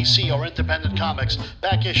Marvel, DC, or independent comics,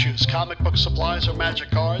 back issues, comic book supplies, or magic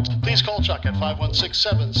cards, please call Chuck at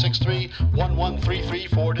 516-763-1133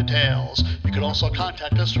 for details. You can also contact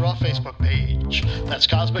us through our Facebook page. That's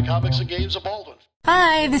Cosmic Comics and Games of Baldwin.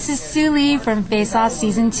 Hi, this is Sue Lee from Face Off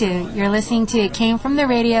Season 2. You're listening to It Came From the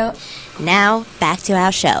Radio. Now, back to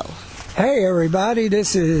our show. Hey everybody,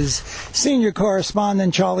 this is senior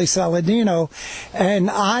correspondent Charlie Saladino,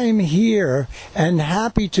 and I'm here and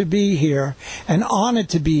happy to be here and honored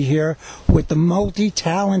to be here with the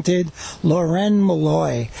multi-talented Loren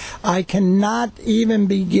Malloy. I cannot even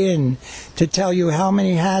begin to tell you how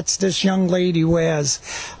many hats this young lady wears.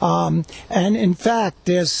 And in fact,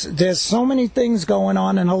 there's so many things going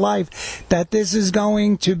on in her life that this is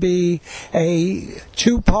going to be a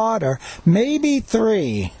two-parter, maybe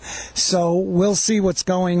three. So we'll see what's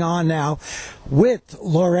going on now with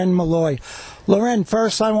Loren Malloy. Loren,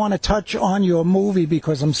 first I want to touch on your movie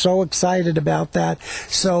because I'm so excited about that.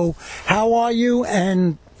 So how are you?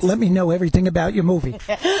 And let me know everything about your movie.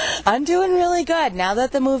 I'm doing really good. Now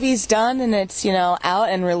that the movie's done and it's, out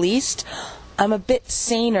and released, I'm a bit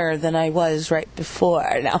saner than I was right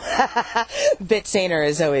before. No, bit saner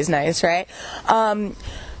is always nice, right? I'm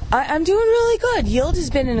doing really good. Yield has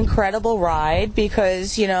been an incredible ride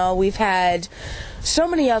because, we've had so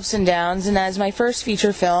many ups and downs, and as my first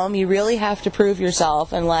feature film, you really have to prove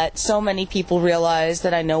yourself and let so many people realize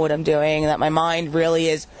that I know what I'm doing and that my mind really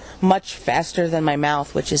is much faster than my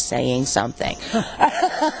mouth, which is saying something.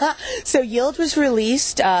 So Yield was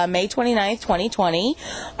released May 29th, 2020.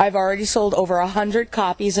 I've already sold over 100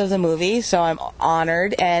 copies of the movie, so I'm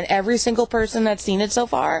honored, and every single person that's seen it so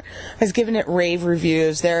far has given it rave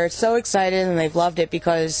reviews. They're so excited and they've loved it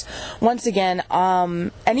because, once again,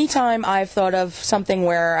 anytime I've thought of something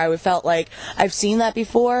where I felt like I've seen that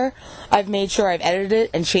before, I've made sure I've edited it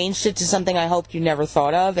and changed it to something I hoped you never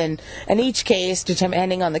thought of. And in each case,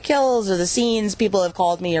 depending on the kills or the scenes, people have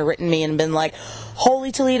called me or written me and been like,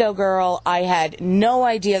 "Holy Toledo, girl, I had no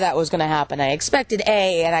idea that was going to happen. I expected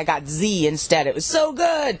A and I got Z instead. It was so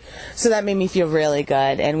good." So that made me feel really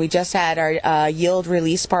good. And we just had our Yield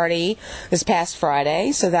release party this past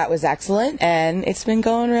Friday, so that was excellent. And it's been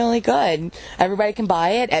going really good. Everybody can buy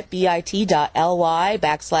it at bit.ly/order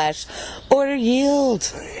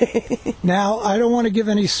Yield. Now, I don't want to give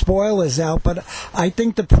any spoilers out, but I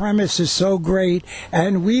think the premise is so great,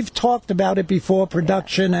 and we've talked about it before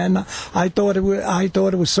production, and I thought it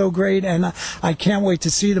was so great, and I can't wait to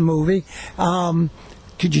see the movie.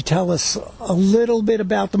 Could you tell us a little bit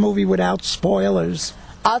about the movie without spoilers?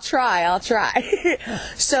 I'll try.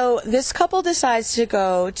 So this couple decides to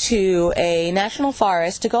go to a national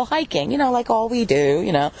forest to go hiking, like all we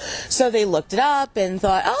do, So they looked it up and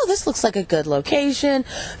thought, oh, this looks like a good location.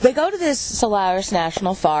 They go to this Solaris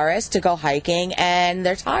National Forest to go hiking, and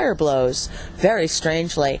their tire blows, very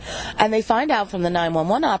strangely. And they find out from the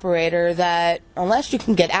 911 operator that unless you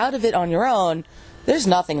can get out of it on your own, there's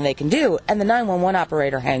nothing they can do, and the 911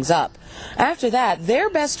 operator hangs up. After that,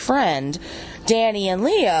 their best friend, Danny and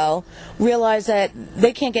Leo, realize that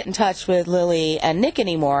they can't get in touch with Lily and Nick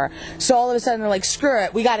anymore. So all of a sudden they're like, screw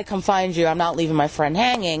it, we got to come find you. I'm not leaving my friend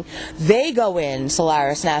hanging. They go in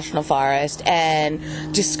Solaris National Forest and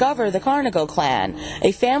discover the Carnigo clan,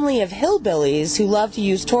 a family of hillbillies who love to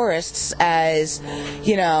use tourists as,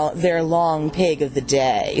 their long pig of the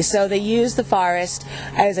day. So they use the forest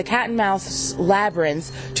as a cat and mouse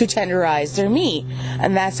labyrinth to tenderize their meat.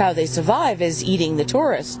 And that's how they survive, is eating the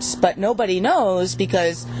tourists. But nobody knows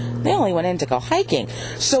because they only went in to go hiking.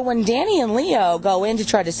 So when Danny and Leo go in to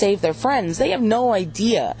try to save their friends, they have no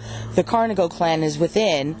idea the Carnigo clan is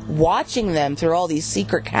within, watching them through all these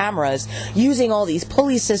secret cameras, using all these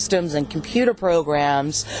pulley systems and computer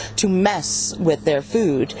programs to mess with their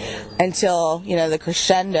food until, the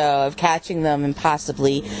crescendo of catching them and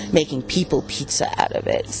possibly making people pizza out of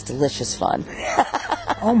it. It's delicious fun.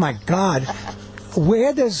 Oh my God.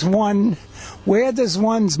 Where does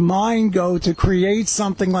one's mind go to create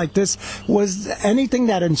something like this? Was anything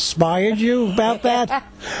that inspired you about that?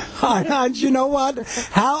 You know what?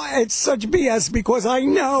 How it's such BS because I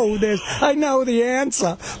know the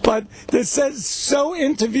answer, but this is so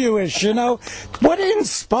interviewish. What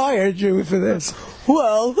inspired you for this?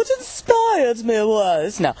 Well, what inspired me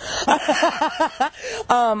was I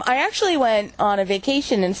actually went on a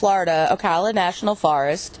vacation in Florida, Ocala National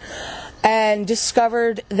Forest, and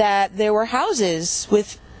discovered that there were houses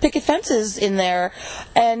with picket fences in there,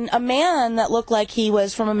 and a man that looked like he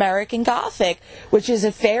was from American Gothic, which is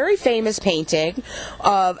a very famous painting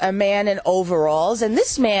of a man in overalls. And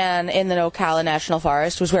this man in the Ocala National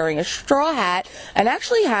Forest was wearing a straw hat and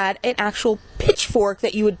actually had an actual pitchfork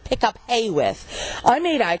that you would pick up hay with. I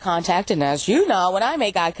made eye contact, and as you know, when I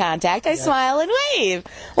make eye contact, I smile and wave.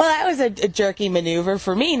 Well, that was a jerky maneuver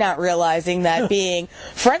for me, not realizing that being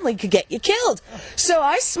friendly could get you killed. So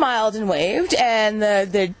I smiled and waved, and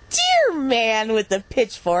the dear man with the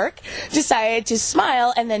pitchfork decided to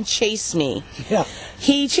smile and then chase me. Yeah.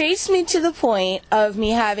 He chased me to the point of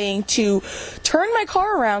me having to turn my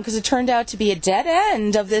car around because it turned out to be a dead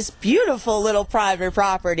end of this beautiful little private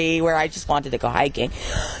property where I just wanted to go hiking,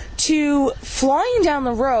 to flying down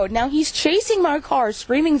the road. Now he's chasing my car,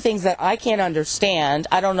 screaming things that I can't understand.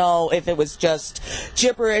 I don't know if it was just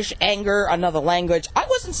gibberish, anger, another language. I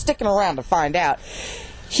wasn't sticking around to find out.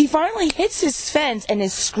 He finally hits his fence and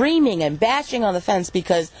is screaming and bashing on the fence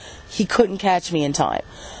because he couldn't catch me in time.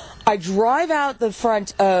 I drive out the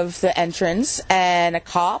front of the entrance, and a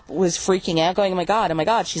cop was freaking out, going, oh my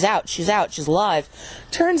God, she's out, she's alive.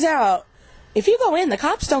 Turns out, if you go in, the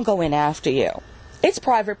cops don't go in after you. It's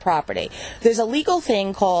private property. There's a legal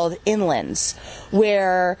thing called inlands,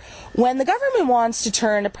 where when the government wants to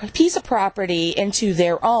turn a piece of property into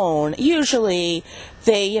their own, usually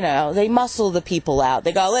they muscle the people out.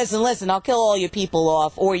 They go, listen, I'll kill all your people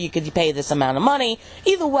off, or you could pay this amount of money.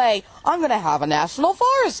 Either way, I'm going to have a national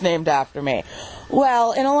forest named after me.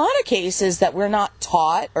 Well, in a lot of cases that we're not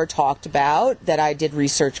taught or talked about, that I did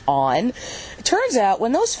research on, it turns out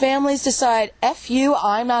when those families decide, F you,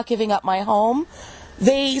 I'm not giving up my home,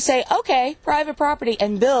 they say, okay, private property,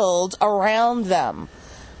 and build around them.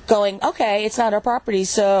 Going, okay, it's not our property,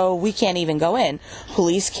 so we can't even go in.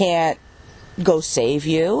 Police can't go save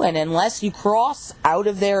you, and unless you cross out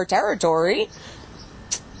of their territory,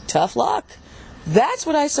 tough luck. That's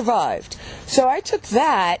what I survived. So I took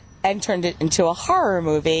that and turned it into a horror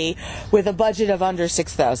movie with a budget of under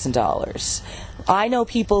 $6,000. I know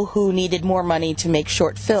people who needed more money to make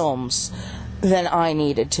short films than I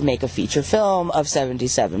needed to make a feature film of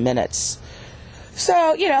 77 minutes.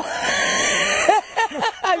 So,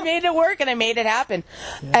 I made it work and I made it happen.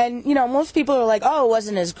 Yeah. And, most people are like, oh, it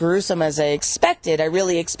wasn't as gruesome as I expected. I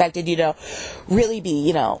really expected you to really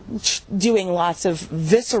be, doing lots of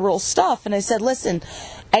visceral stuff. And I said, listen,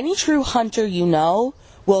 any true hunter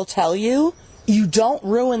will tell you, you don't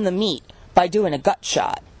ruin the meat by doing a gut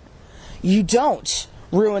shot. You don't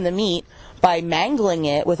ruin the meat by mangling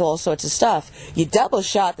it with all sorts of stuff. You double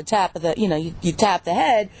shot the tap of the, you tap the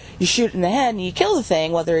head, you shoot in the head, and you kill the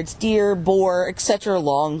thing, whether it's deer, boar, etc.,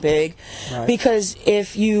 long, big. Right. Because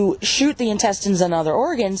if you shoot the intestines and other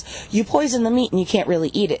organs, you poison the meat and you can't really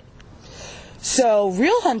eat it. So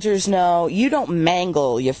real hunters know you don't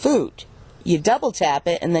mangle your food. You double tap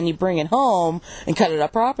it and then you bring it home and cut it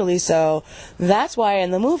up properly. So that's why in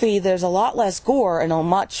the movie there's a lot less gore and a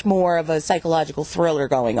much more of a psychological thriller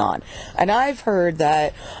going on. And I've heard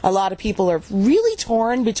that a lot of people are really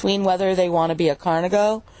torn between whether they want to be a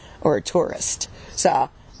carnigo or a tourist. So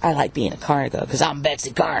I like being a carnigo because I'm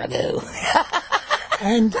Betsy Carnigo.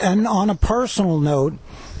 And on a personal note,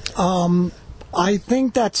 I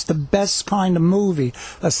think that's the best kind of movie,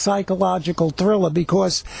 a psychological thriller,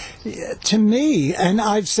 because to me, and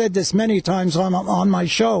I've said this many times on my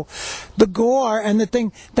show, the gore and the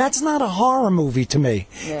thing, that's not a horror movie to me.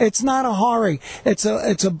 Yeah. It's not a horror. It's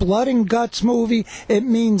a blood and guts movie. It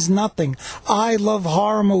means nothing. I love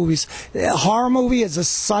horror movies. A horror movie is a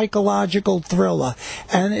psychological thriller,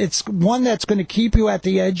 and it's one that's going to keep you at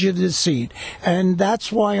the edge of the seat. And that's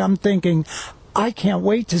why I'm thinking, I can't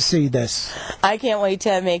wait to see this. I can't wait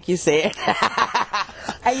to make you see it.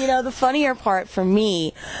 And the funnier part for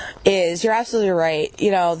me is, you're absolutely right,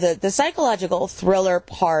 the psychological thriller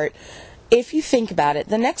part, if you think about it,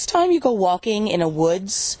 the next time you go walking in a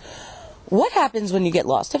woods, what happens when you get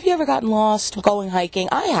lost? Have you ever gotten lost going hiking?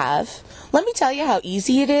 I have. Let me tell you how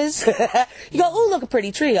easy it is. You go, oh, look, a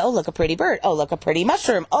pretty tree. Oh, look, a pretty bird. Oh, look, a pretty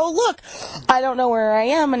mushroom. Oh, look, I don't know where I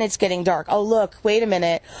am and it's getting dark. Oh, look, wait a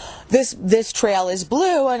minute. This trail is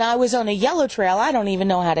blue and I was on a yellow trail. I don't even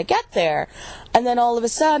know how to get there. And then all of a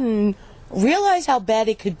sudden, realize how bad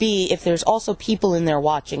it could be if there's also people in there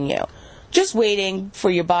watching you. Just waiting for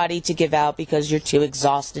your body to give out because you're too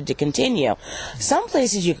exhausted to continue. Some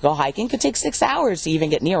places you could go hiking could take 6 hours to even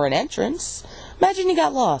get near an entrance. Imagine you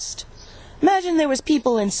got lost. Imagine there was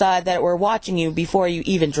people inside that were watching you before you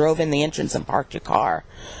even drove in the entrance and parked your car.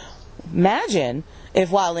 Imagine if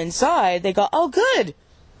while inside they go, oh good,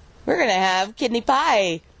 we're going to have kidney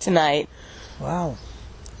pie tonight. Wow.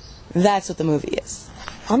 That's what the movie is.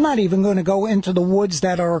 I'm not even going to go into the woods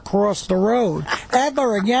that are across the road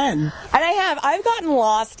ever again. And I've gotten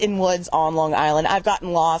lost in woods on Long Island. I've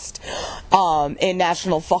gotten lost in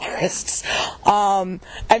national forests. And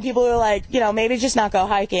people are like, maybe just not go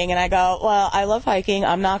hiking. And I go, well, I love hiking.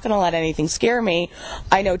 I'm not going to let anything scare me.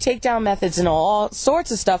 I know takedown methods and all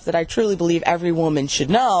sorts of stuff that I truly believe every woman should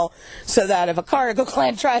know, so that if a cargo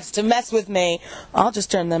clan tries to mess with me, I'll just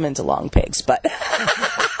turn them into long pigs. But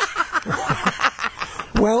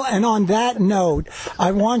well, and on that note,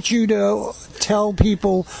 I want you to tell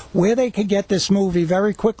people where they could get this movie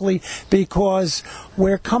very quickly, because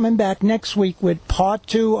we're coming back next week with part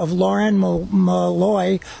 2 of Lauren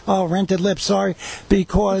Malloy, Rented Lips, sorry,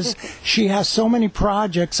 because she has so many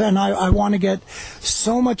projects, and I want to get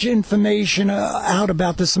so much information out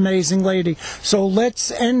about this amazing lady. So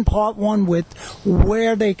let's end part 1 with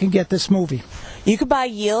where they can get this movie. You could buy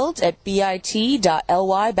Yield at bit.ly/order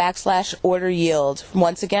Yield.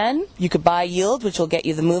 Once again, you could buy Yield, which will get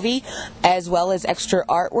you the movie, as well as extra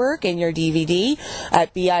artwork in your DVD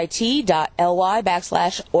at bit.ly/order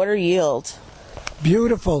Yield.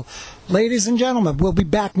 Beautiful. Ladies and gentlemen, we'll be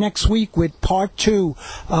back next week with part 2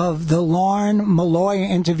 of the Lauren Malloy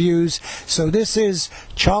interviews. So this is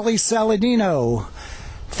Charlie Saladino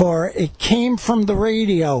for It Came From the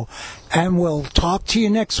Radio, and we'll talk to you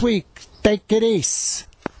next week. Take it easy.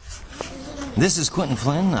 This is Quentin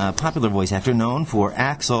Flynn, a popular voice actor known for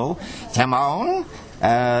Axel, Timon,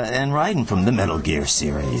 and Raiden from the Metal Gear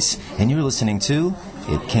series. And you're listening to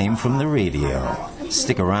It Came From the Radio.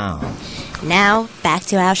 Stick around. Now, back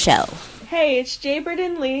to our show. Hey, it's Jaybird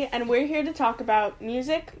and Lee, and we're here to talk about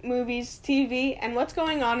music, movies, TV, and what's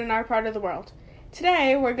going on in our part of the world.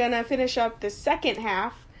 Today, we're going to finish up the second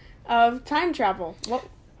half of time travel.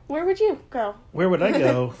 Where would you go? Where would I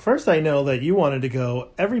go? First, I know that you wanted to go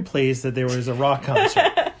every place that there was a rock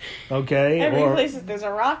concert. Okay? Every place that there's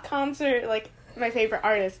a rock concert, like my favorite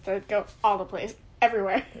artist, I'd go all the place.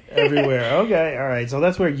 Everywhere. Everywhere. Okay, all right. So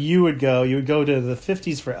that's where you would go. You would go to the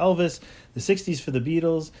 50s for Elvis, the 60s for the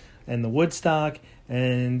Beatles, and the Woodstock,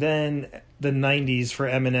 and then the 90s for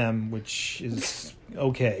Eminem, which is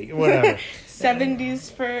okay, whatever.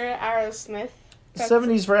 70s for Aerosmith.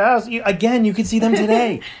 70s for Aerosmith. Again, you could see them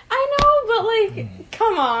today. I know, but like,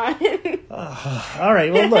 come on. All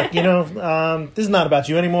right, well, look, this is not about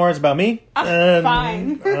you anymore. It's about me.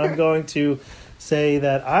 Fine. I'm going to say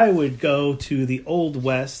that I would go to the Old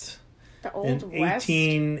West in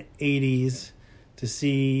 1880s to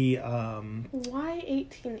see... Why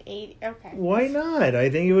 1880? Okay. Why not? I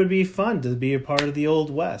think it would be fun to be a part of the Old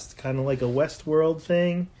West. Kind of like a Westworld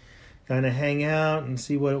thing. Kind of hang out and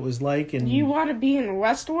see what it was like. And you want to be in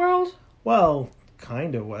Westworld? Well,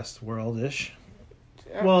 kind of Westworld-ish.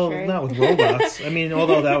 Okay. Well, not with robots. I mean,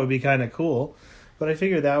 although that would be kind of cool. But I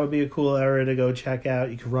figured that would be a cool area to go check out.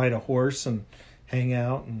 You could ride a horse and hang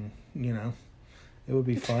out and, it would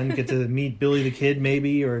be fun. Get to meet Billy the Kid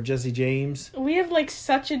maybe, or Jesse James. We have like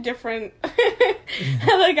such a different...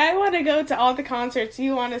 like, I want to go to all the concerts.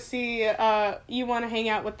 You want to see, you want to hang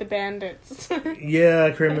out with the bandits. Yeah,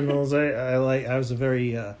 criminals. I was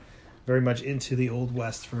very much into the Old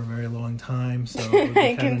West for a very long time. So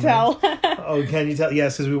I can tell. Nice. Oh, can you tell?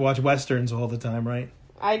 Yes, because we watch Westerns all the time, right?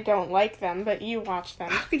 I don't like them, but you watch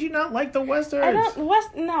them. How could you not like the Westerns?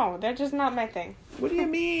 No, they're just not my thing. What do you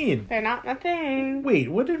mean? They're not my thing. Wait,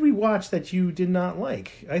 what did we watch that you did not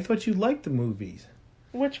like? I thought you liked the movies.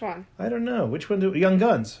 Which one? I don't know. Which one? Young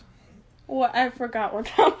Guns. Well, I forgot what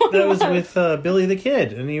that one That was with Billy the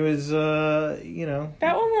Kid, and he was, That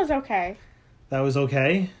one was okay. That was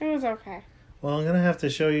okay? It was okay. Well, I'm going to have to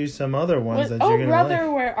show you some other ones that you're going to like. Oh,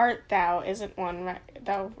 Brother, Where Art Thou isn't one,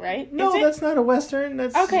 right? No, that's not a Western.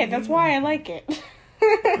 That's okay, that's why I like it.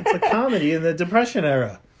 It's a comedy in the Depression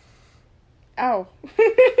era. Oh.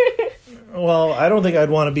 Well, I don't think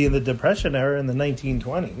I'd want to be in the Depression era in the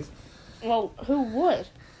 1920s. Well, who would?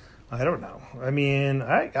 I don't know. I mean,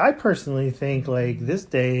 I personally think, like, this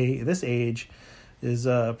age is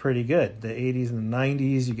pretty good. The 80s and the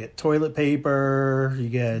 90s, you get toilet paper, you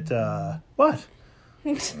get, what?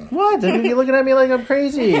 What? I mean, you're looking at me like I'm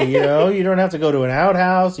crazy, you don't have to go to an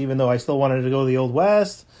outhouse, even though I still wanted to go to the Old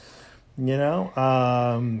West, Hey.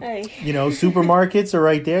 Supermarkets are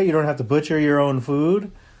right there. You don't have to butcher your own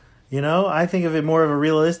food, I think of it more of a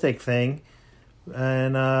realistic thing,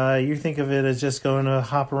 and you think of it as just going to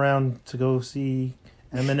hop around to go see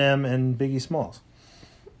Eminem and Biggie Smalls.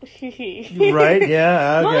 Right?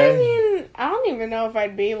 Yeah, okay. Well, I mean, I don't even know if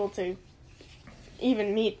I'd be able to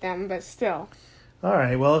even meet them, but still. All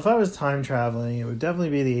right, well, if I was time traveling, it would definitely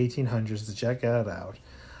be the 1800s to check that out.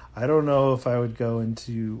 I don't know if I would go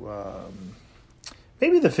into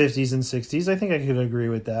maybe the 50s and 60s. I think I could agree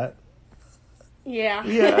with that. Yeah.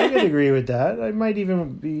 Yeah, I could agree with that. I might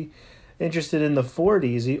even be interested in the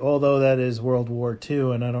 40s, although that is World War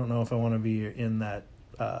II, and I don't know if I want to be in that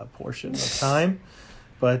portion of time.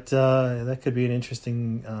 But that could be an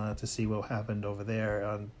interesting to see what happened over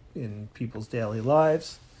there in people's daily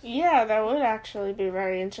lives. Yeah, that would actually be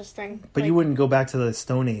very interesting. But you wouldn't go back to the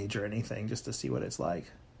Stone Age or anything just to see what it's like.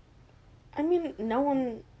 I mean, no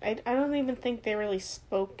one... I don't even think they really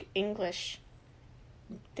spoke English.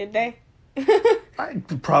 Did they?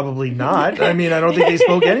 Probably not. I mean, I don't think they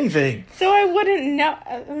spoke anything. So I wouldn't know.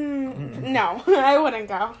 No, I wouldn't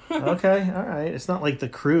go. Okay, all right. It's not like the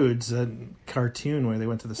Croods, a cartoon where they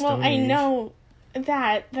went to the Stone Age. Well, I know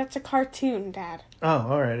that. That's a cartoon, Dad. Oh,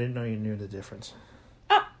 all right. I didn't know you knew the difference.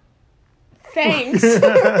 Oh, thanks.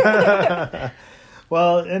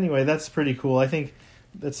 Well, anyway, that's pretty cool. I think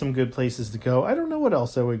that's some good places to go. I don't know what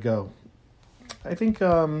else I would go. I think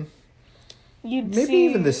maybe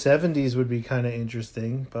even the 70s would be kind of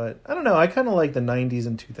interesting, but I don't know. I kind of like the 90s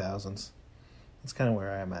and 2000s. That's kind of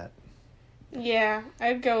where I'm at. Yeah,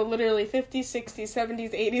 I'd go literally 50s, 60s,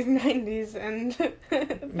 70s, 80s, 90s, and...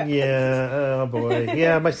 Yeah, oh boy.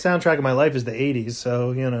 Yeah, my soundtrack of my life is the 80s,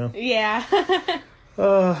 so, you know. Yeah.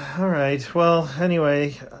 All right. Well,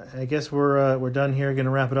 anyway, I guess we're done here. Going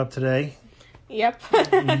to wrap it up today. Yep.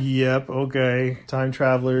 Yep, okay. Time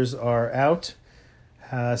travelers are out.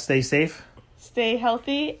 Stay safe. Stay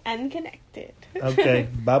healthy and connected. Okay,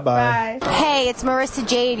 bye-bye. Bye. Hey, it's Marissa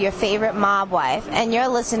Jade, your favorite mob wife, and you're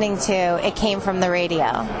listening to It Came From the Radio.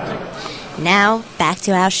 Now, back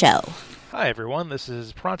to our show. Hi, everyone. This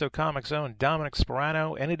is Pronto Comics' own Dominic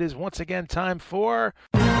Sperano, and it is once again time for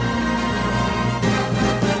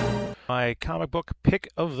my comic book pick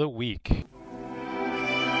of the week.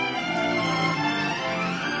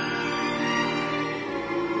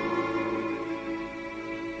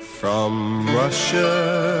 From Russia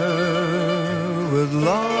with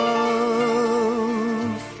love,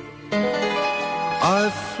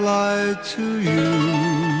 I fly to you,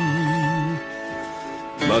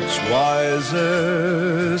 much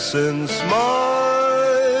wiser since my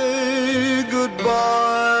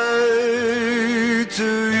goodbye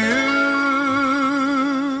to you.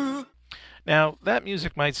 Now, that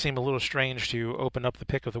music might seem a little strange to open up the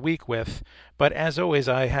pick of the week with, but as always,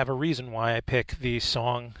 I have a reason why I pick the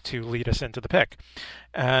song to lead us into the pick.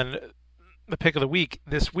 And the pick of the week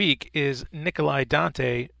this week is Nikolai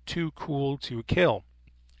Dante, Too Cool to Kill.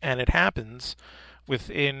 And it happens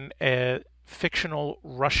within a fictional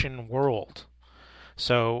Russian world.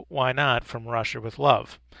 So why not From Russia with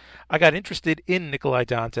Love? I got interested in Nikolai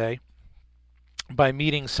Dante by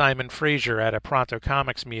meeting Simon Fraser at a Pronto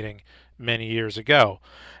Comics meeting many years ago.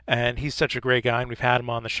 And he's such a great guy, and we've had him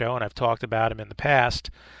on the show, and I've talked about him in the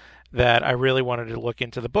past, that I really wanted to look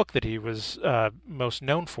into the book that he was most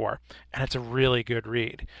known for. And it's a really good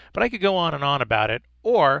read. But I could go on and on about it,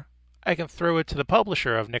 or I can throw it to the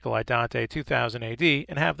publisher of Nikolai Dante 2000 AD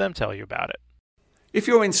and have them tell you about it. If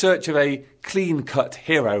you're in search of a clean-cut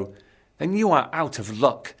hero, then you are out of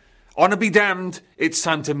luck. Honor be damned, it's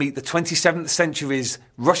time to meet the 27th century's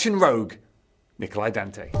Russian rogue, Nikolai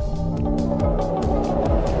Dante.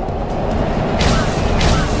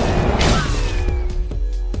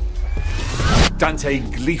 Dante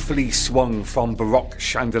gleefully swung from Baroque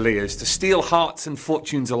chandeliers to steal hearts and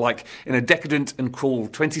fortunes alike in a decadent and cruel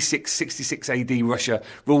 2666 AD Russia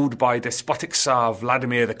ruled by despotic Tsar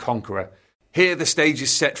Vladimir the Conqueror. Here the stage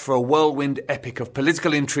is set for a whirlwind epic of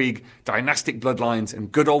political intrigue, dynastic bloodlines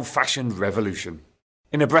and good old-fashioned revolution.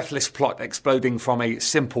 In a breathless plot exploding from a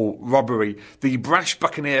simple robbery, the brash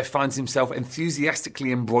buccaneer finds himself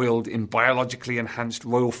enthusiastically embroiled in biologically enhanced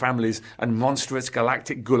royal families and monstrous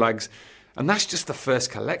galactic gulags, and that's just the first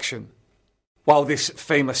collection. While this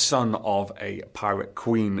famous son of a pirate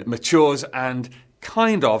queen matures and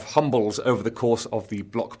kind of humbles over the course of the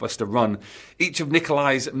blockbuster run, each of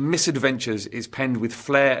Nikolai's misadventures is penned with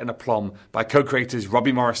flair and aplomb by co-creators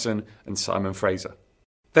Robbie Morrison and Simon Fraser.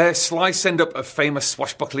 Their sly send-up of famous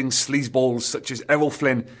swashbuckling sleazeballs such as Errol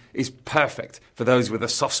Flynn is perfect for those with a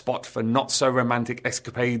soft spot for not-so-romantic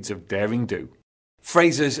escapades of daring do.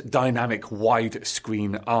 Fraser's dynamic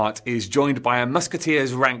widescreen art is joined by a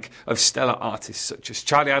musketeer's rank of stellar artists such as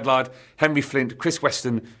Charlie Adlard, Henry Flint, Chris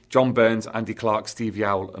Weston, John Burns, Andy Clark, Steve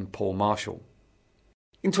Yowell and Paul Marshall.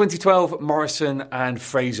 In 2012, Morrison and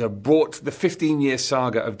Fraser brought the 15-year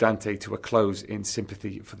saga of Dante to a close in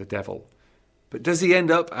Sympathy for the Devil. But does he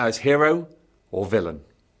end up as hero or villain?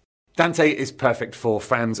 Dante is perfect for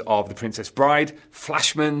fans of The Princess Bride,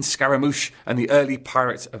 Flashman, Scaramouche, and the early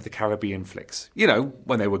Pirates of the Caribbean flicks. You know,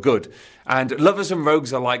 when they were good. And lovers and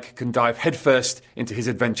rogues alike can dive headfirst into his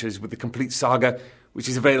adventures with the complete saga, which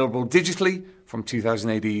is available digitally from 2000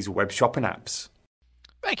 AD's web shop and apps.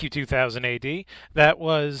 Thank you, 2000 AD. That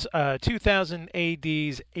was 2000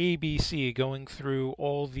 AD's ABC going through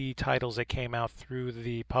all the titles that came out through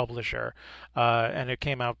the publisher. And it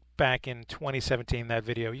came out back in 2017, that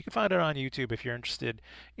video. You can find it on YouTube if you're interested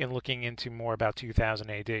in looking into more about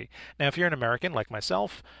 2000 AD. Now, if you're an American like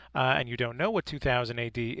myself and you don't know what 2000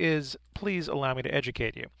 AD is, please allow me to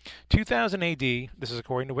educate you. 2000 AD, this is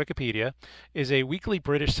according to Wikipedia, is a weekly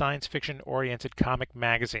British science fiction-oriented comic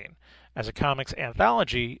magazine. As a comics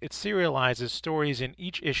anthology, it serializes stories in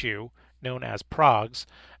each issue, known as progs,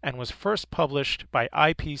 and was first published by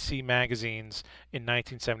IPC Magazines in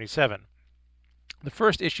 1977. The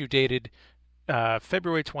first issue dated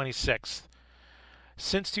February 26th.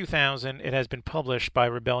 Since 2000, it has been published by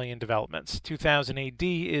Rebellion Developments. 2000 AD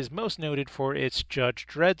is most noted for its Judge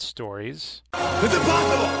Dredd stories. It's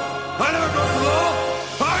impossible! I never broke the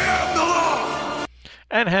law! I am the law!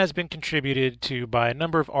 and has been contributed to by a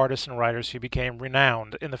number of artists and writers who became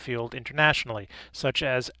renowned in the field internationally, such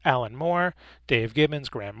as Alan Moore, Dave Gibbons,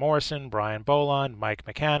 Grant Morrison, Brian Boland, Mike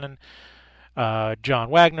McCannon, John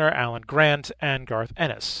Wagner, Alan Grant, and Garth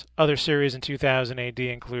Ennis. Other series in 2000 AD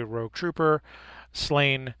include Rogue Trooper,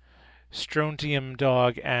 Slain, Strontium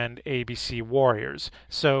Dog, and ABC Warriors.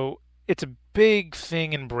 So it's a big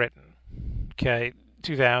thing in Britain, okay,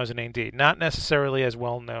 2000 AD. Not necessarily as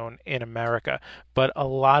well known in America, but a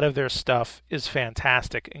lot of their stuff is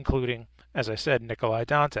fantastic, including, as I said, Nikolai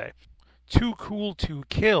Dante. Too Cool to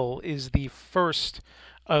Kill is the first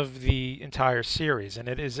of the entire series, and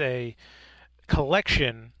it is a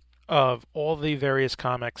collection of all the various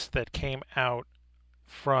comics that came out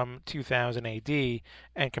from 2000 AD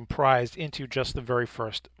and comprised into just the very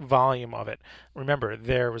first volume of it. Remember,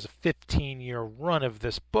 there was a 15-year run of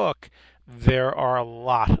this book. There are a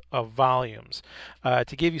lot of volumes.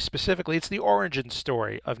 To give you specifically, it's the origin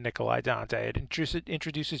story of Nikolai Dante. It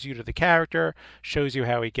introduces you to the character, shows you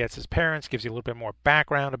how he gets his parents, gives you a little bit more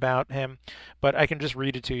background about him, but I can just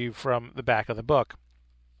read it to you from the back of the book.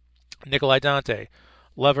 Nikolai Dante,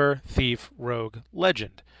 lover, thief, rogue,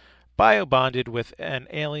 legend. Bio-bonded with an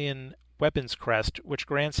alien weapons crest which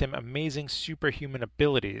grants him amazing superhuman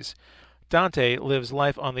abilities, Dante lives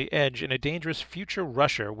life on the edge in a dangerous future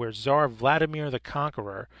Russia where Tsar Vladimir the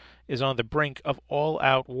Conqueror is on the brink of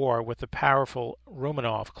all-out war with the powerful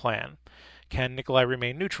Romanov clan. Can Nikolai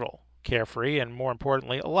remain neutral, carefree, and more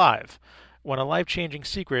importantly, alive, when a life-changing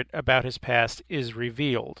secret about his past is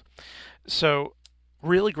revealed? So,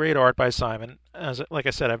 really great art by Simon. Like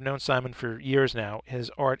I said, I've known Simon for years now. His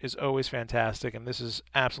art is always fantastic, and this is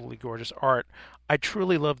absolutely gorgeous art. I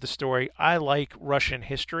truly love the story. I like Russian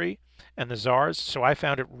history and the Tsars, so I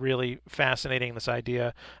found it really fascinating, this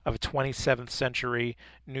idea of a 27th century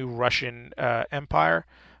new Russian empire.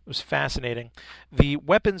 It was fascinating. The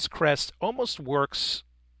weapons crest almost works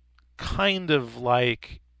kind of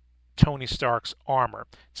like Tony Stark's armor.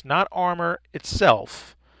 It's not armor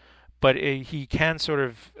itself, but he can sort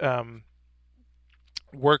of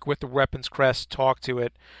work with the weapons crest, talk to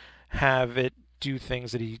it, have it do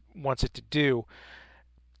things that he wants it to do.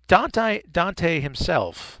 Dante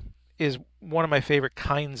himself is one of my favorite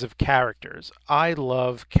kinds of characters. I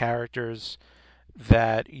love characters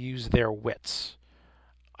that use their wits.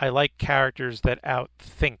 I like characters that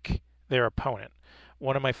outthink their opponent.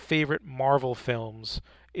 One of my favorite Marvel films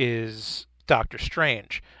is Doctor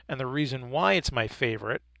Strange, and the reason why it's my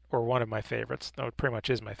favorite, or one of my favorites, no, it pretty much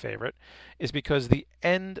is my favorite, is because the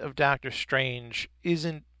end of Doctor Strange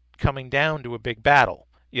isn't coming down to a big battle.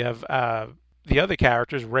 You have the other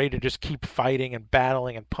characters ready to just keep fighting and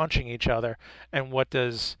battling and punching each other, and what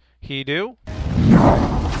does he do?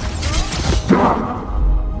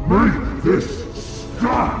 Stop! Make this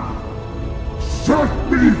stop!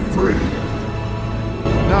 Set me free!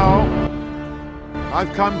 No,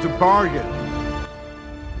 I've come to bargain.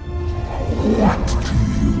 What do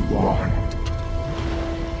you want?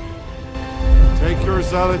 Take your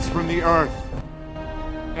zealots from the earth.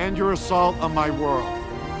 End your assault on my world.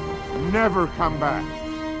 Never come back.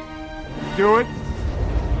 Do it,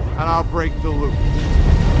 and I'll break the loop.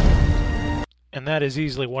 And that is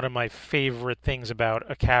easily one of my favorite things about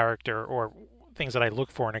a character, or things that I look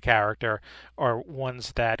for in a character, are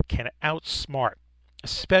ones that can outsmart,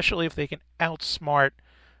 especially if they can outsmart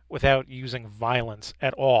without using violence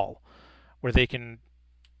at all, where they can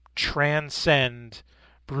transcend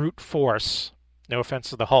brute force, no offense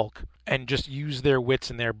to the Hulk, and just use their wits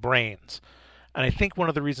and their brains. And I think one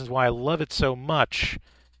of the reasons why I love it so much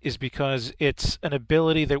is because it's an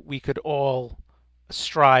ability that we could all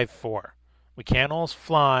strive for. We can't all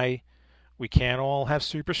fly, we can't all have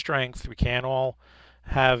super strength, we can't all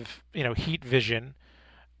have, heat vision,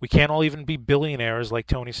 we can't all even be billionaires like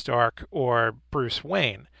Tony Stark or Bruce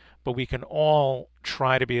Wayne, but we can all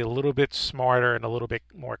try to be a little bit smarter and a little bit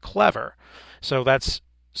more clever. So that's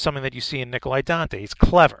something that you see in Nikolai Dante. He's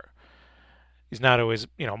clever. He's not always,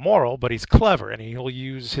 moral, but he's clever, and he'll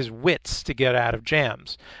use his wits to get out of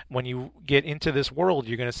jams. When you get into this world,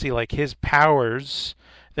 you're going to see like his powers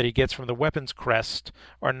that he gets from the weapons crest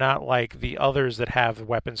are not like the others that have the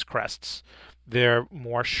weapons crests. They're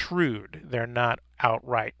more shrewd. They're not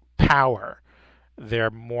outright power.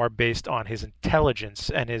 They're more based on his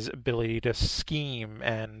intelligence and his ability to scheme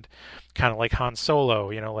and kind of like Han Solo,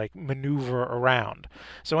 like maneuver around.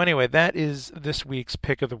 So anyway, that is this week's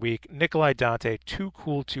pick of the week. Nikolai Dante, Too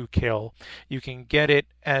Cool to Kill. You can get it,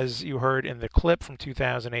 as you heard in the clip from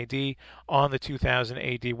 2000 AD, on the 2000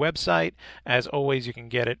 AD website. As always, you can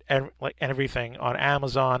get it like everything on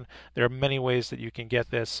Amazon. There are many ways that you can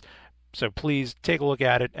get this. So please take a look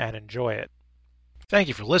at it and enjoy it. Thank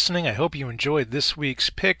you for listening. I hope you enjoyed this week's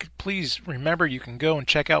pick. Please remember you can go and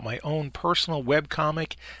check out my own personal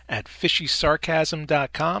webcomic at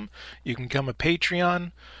fishysarcasm.com. You can become a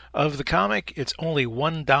Patreon of the comic. It's only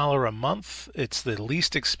 $1 a month. It's the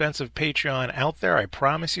least expensive Patreon out there. I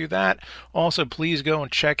promise you that. Also, please go and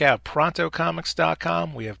check out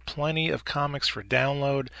prontocomics.com. We have plenty of comics for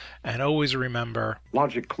download. And always remember,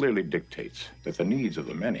 logic clearly dictates that the needs of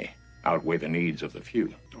the many outweigh the needs of the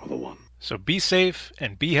few or the one. So be safe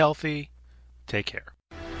and be healthy. Take care.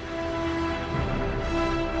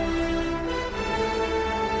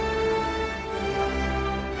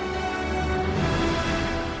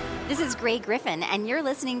 This is Gray Griffin, and you're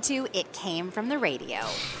listening to It Came From the Radio.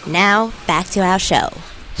 Now, back to our show.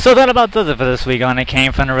 So that about does it for this week on It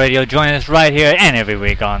Came From the Radio. Join us right here and every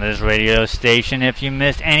week on this radio station. If you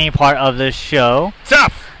missed any part of the show,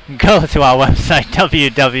 go to our website,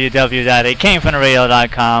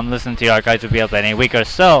 www.itcamefromtheradio.com. Listen to the archives. Will be up any week or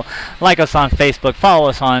so. Like us on Facebook. Follow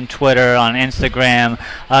us on Twitter, on Instagram.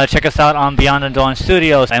 Check us out on Beyond the Dawn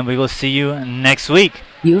Studios. And we will see you next week.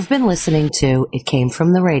 You've been listening to It Came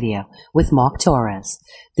From the Radio with Mark Torres.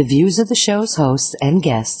 The views of the show's hosts and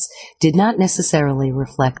guests did not necessarily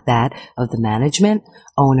reflect that of the management,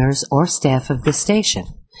 owners, or staff of this station.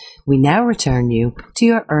 We now return you to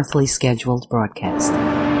your earthly scheduled broadcast.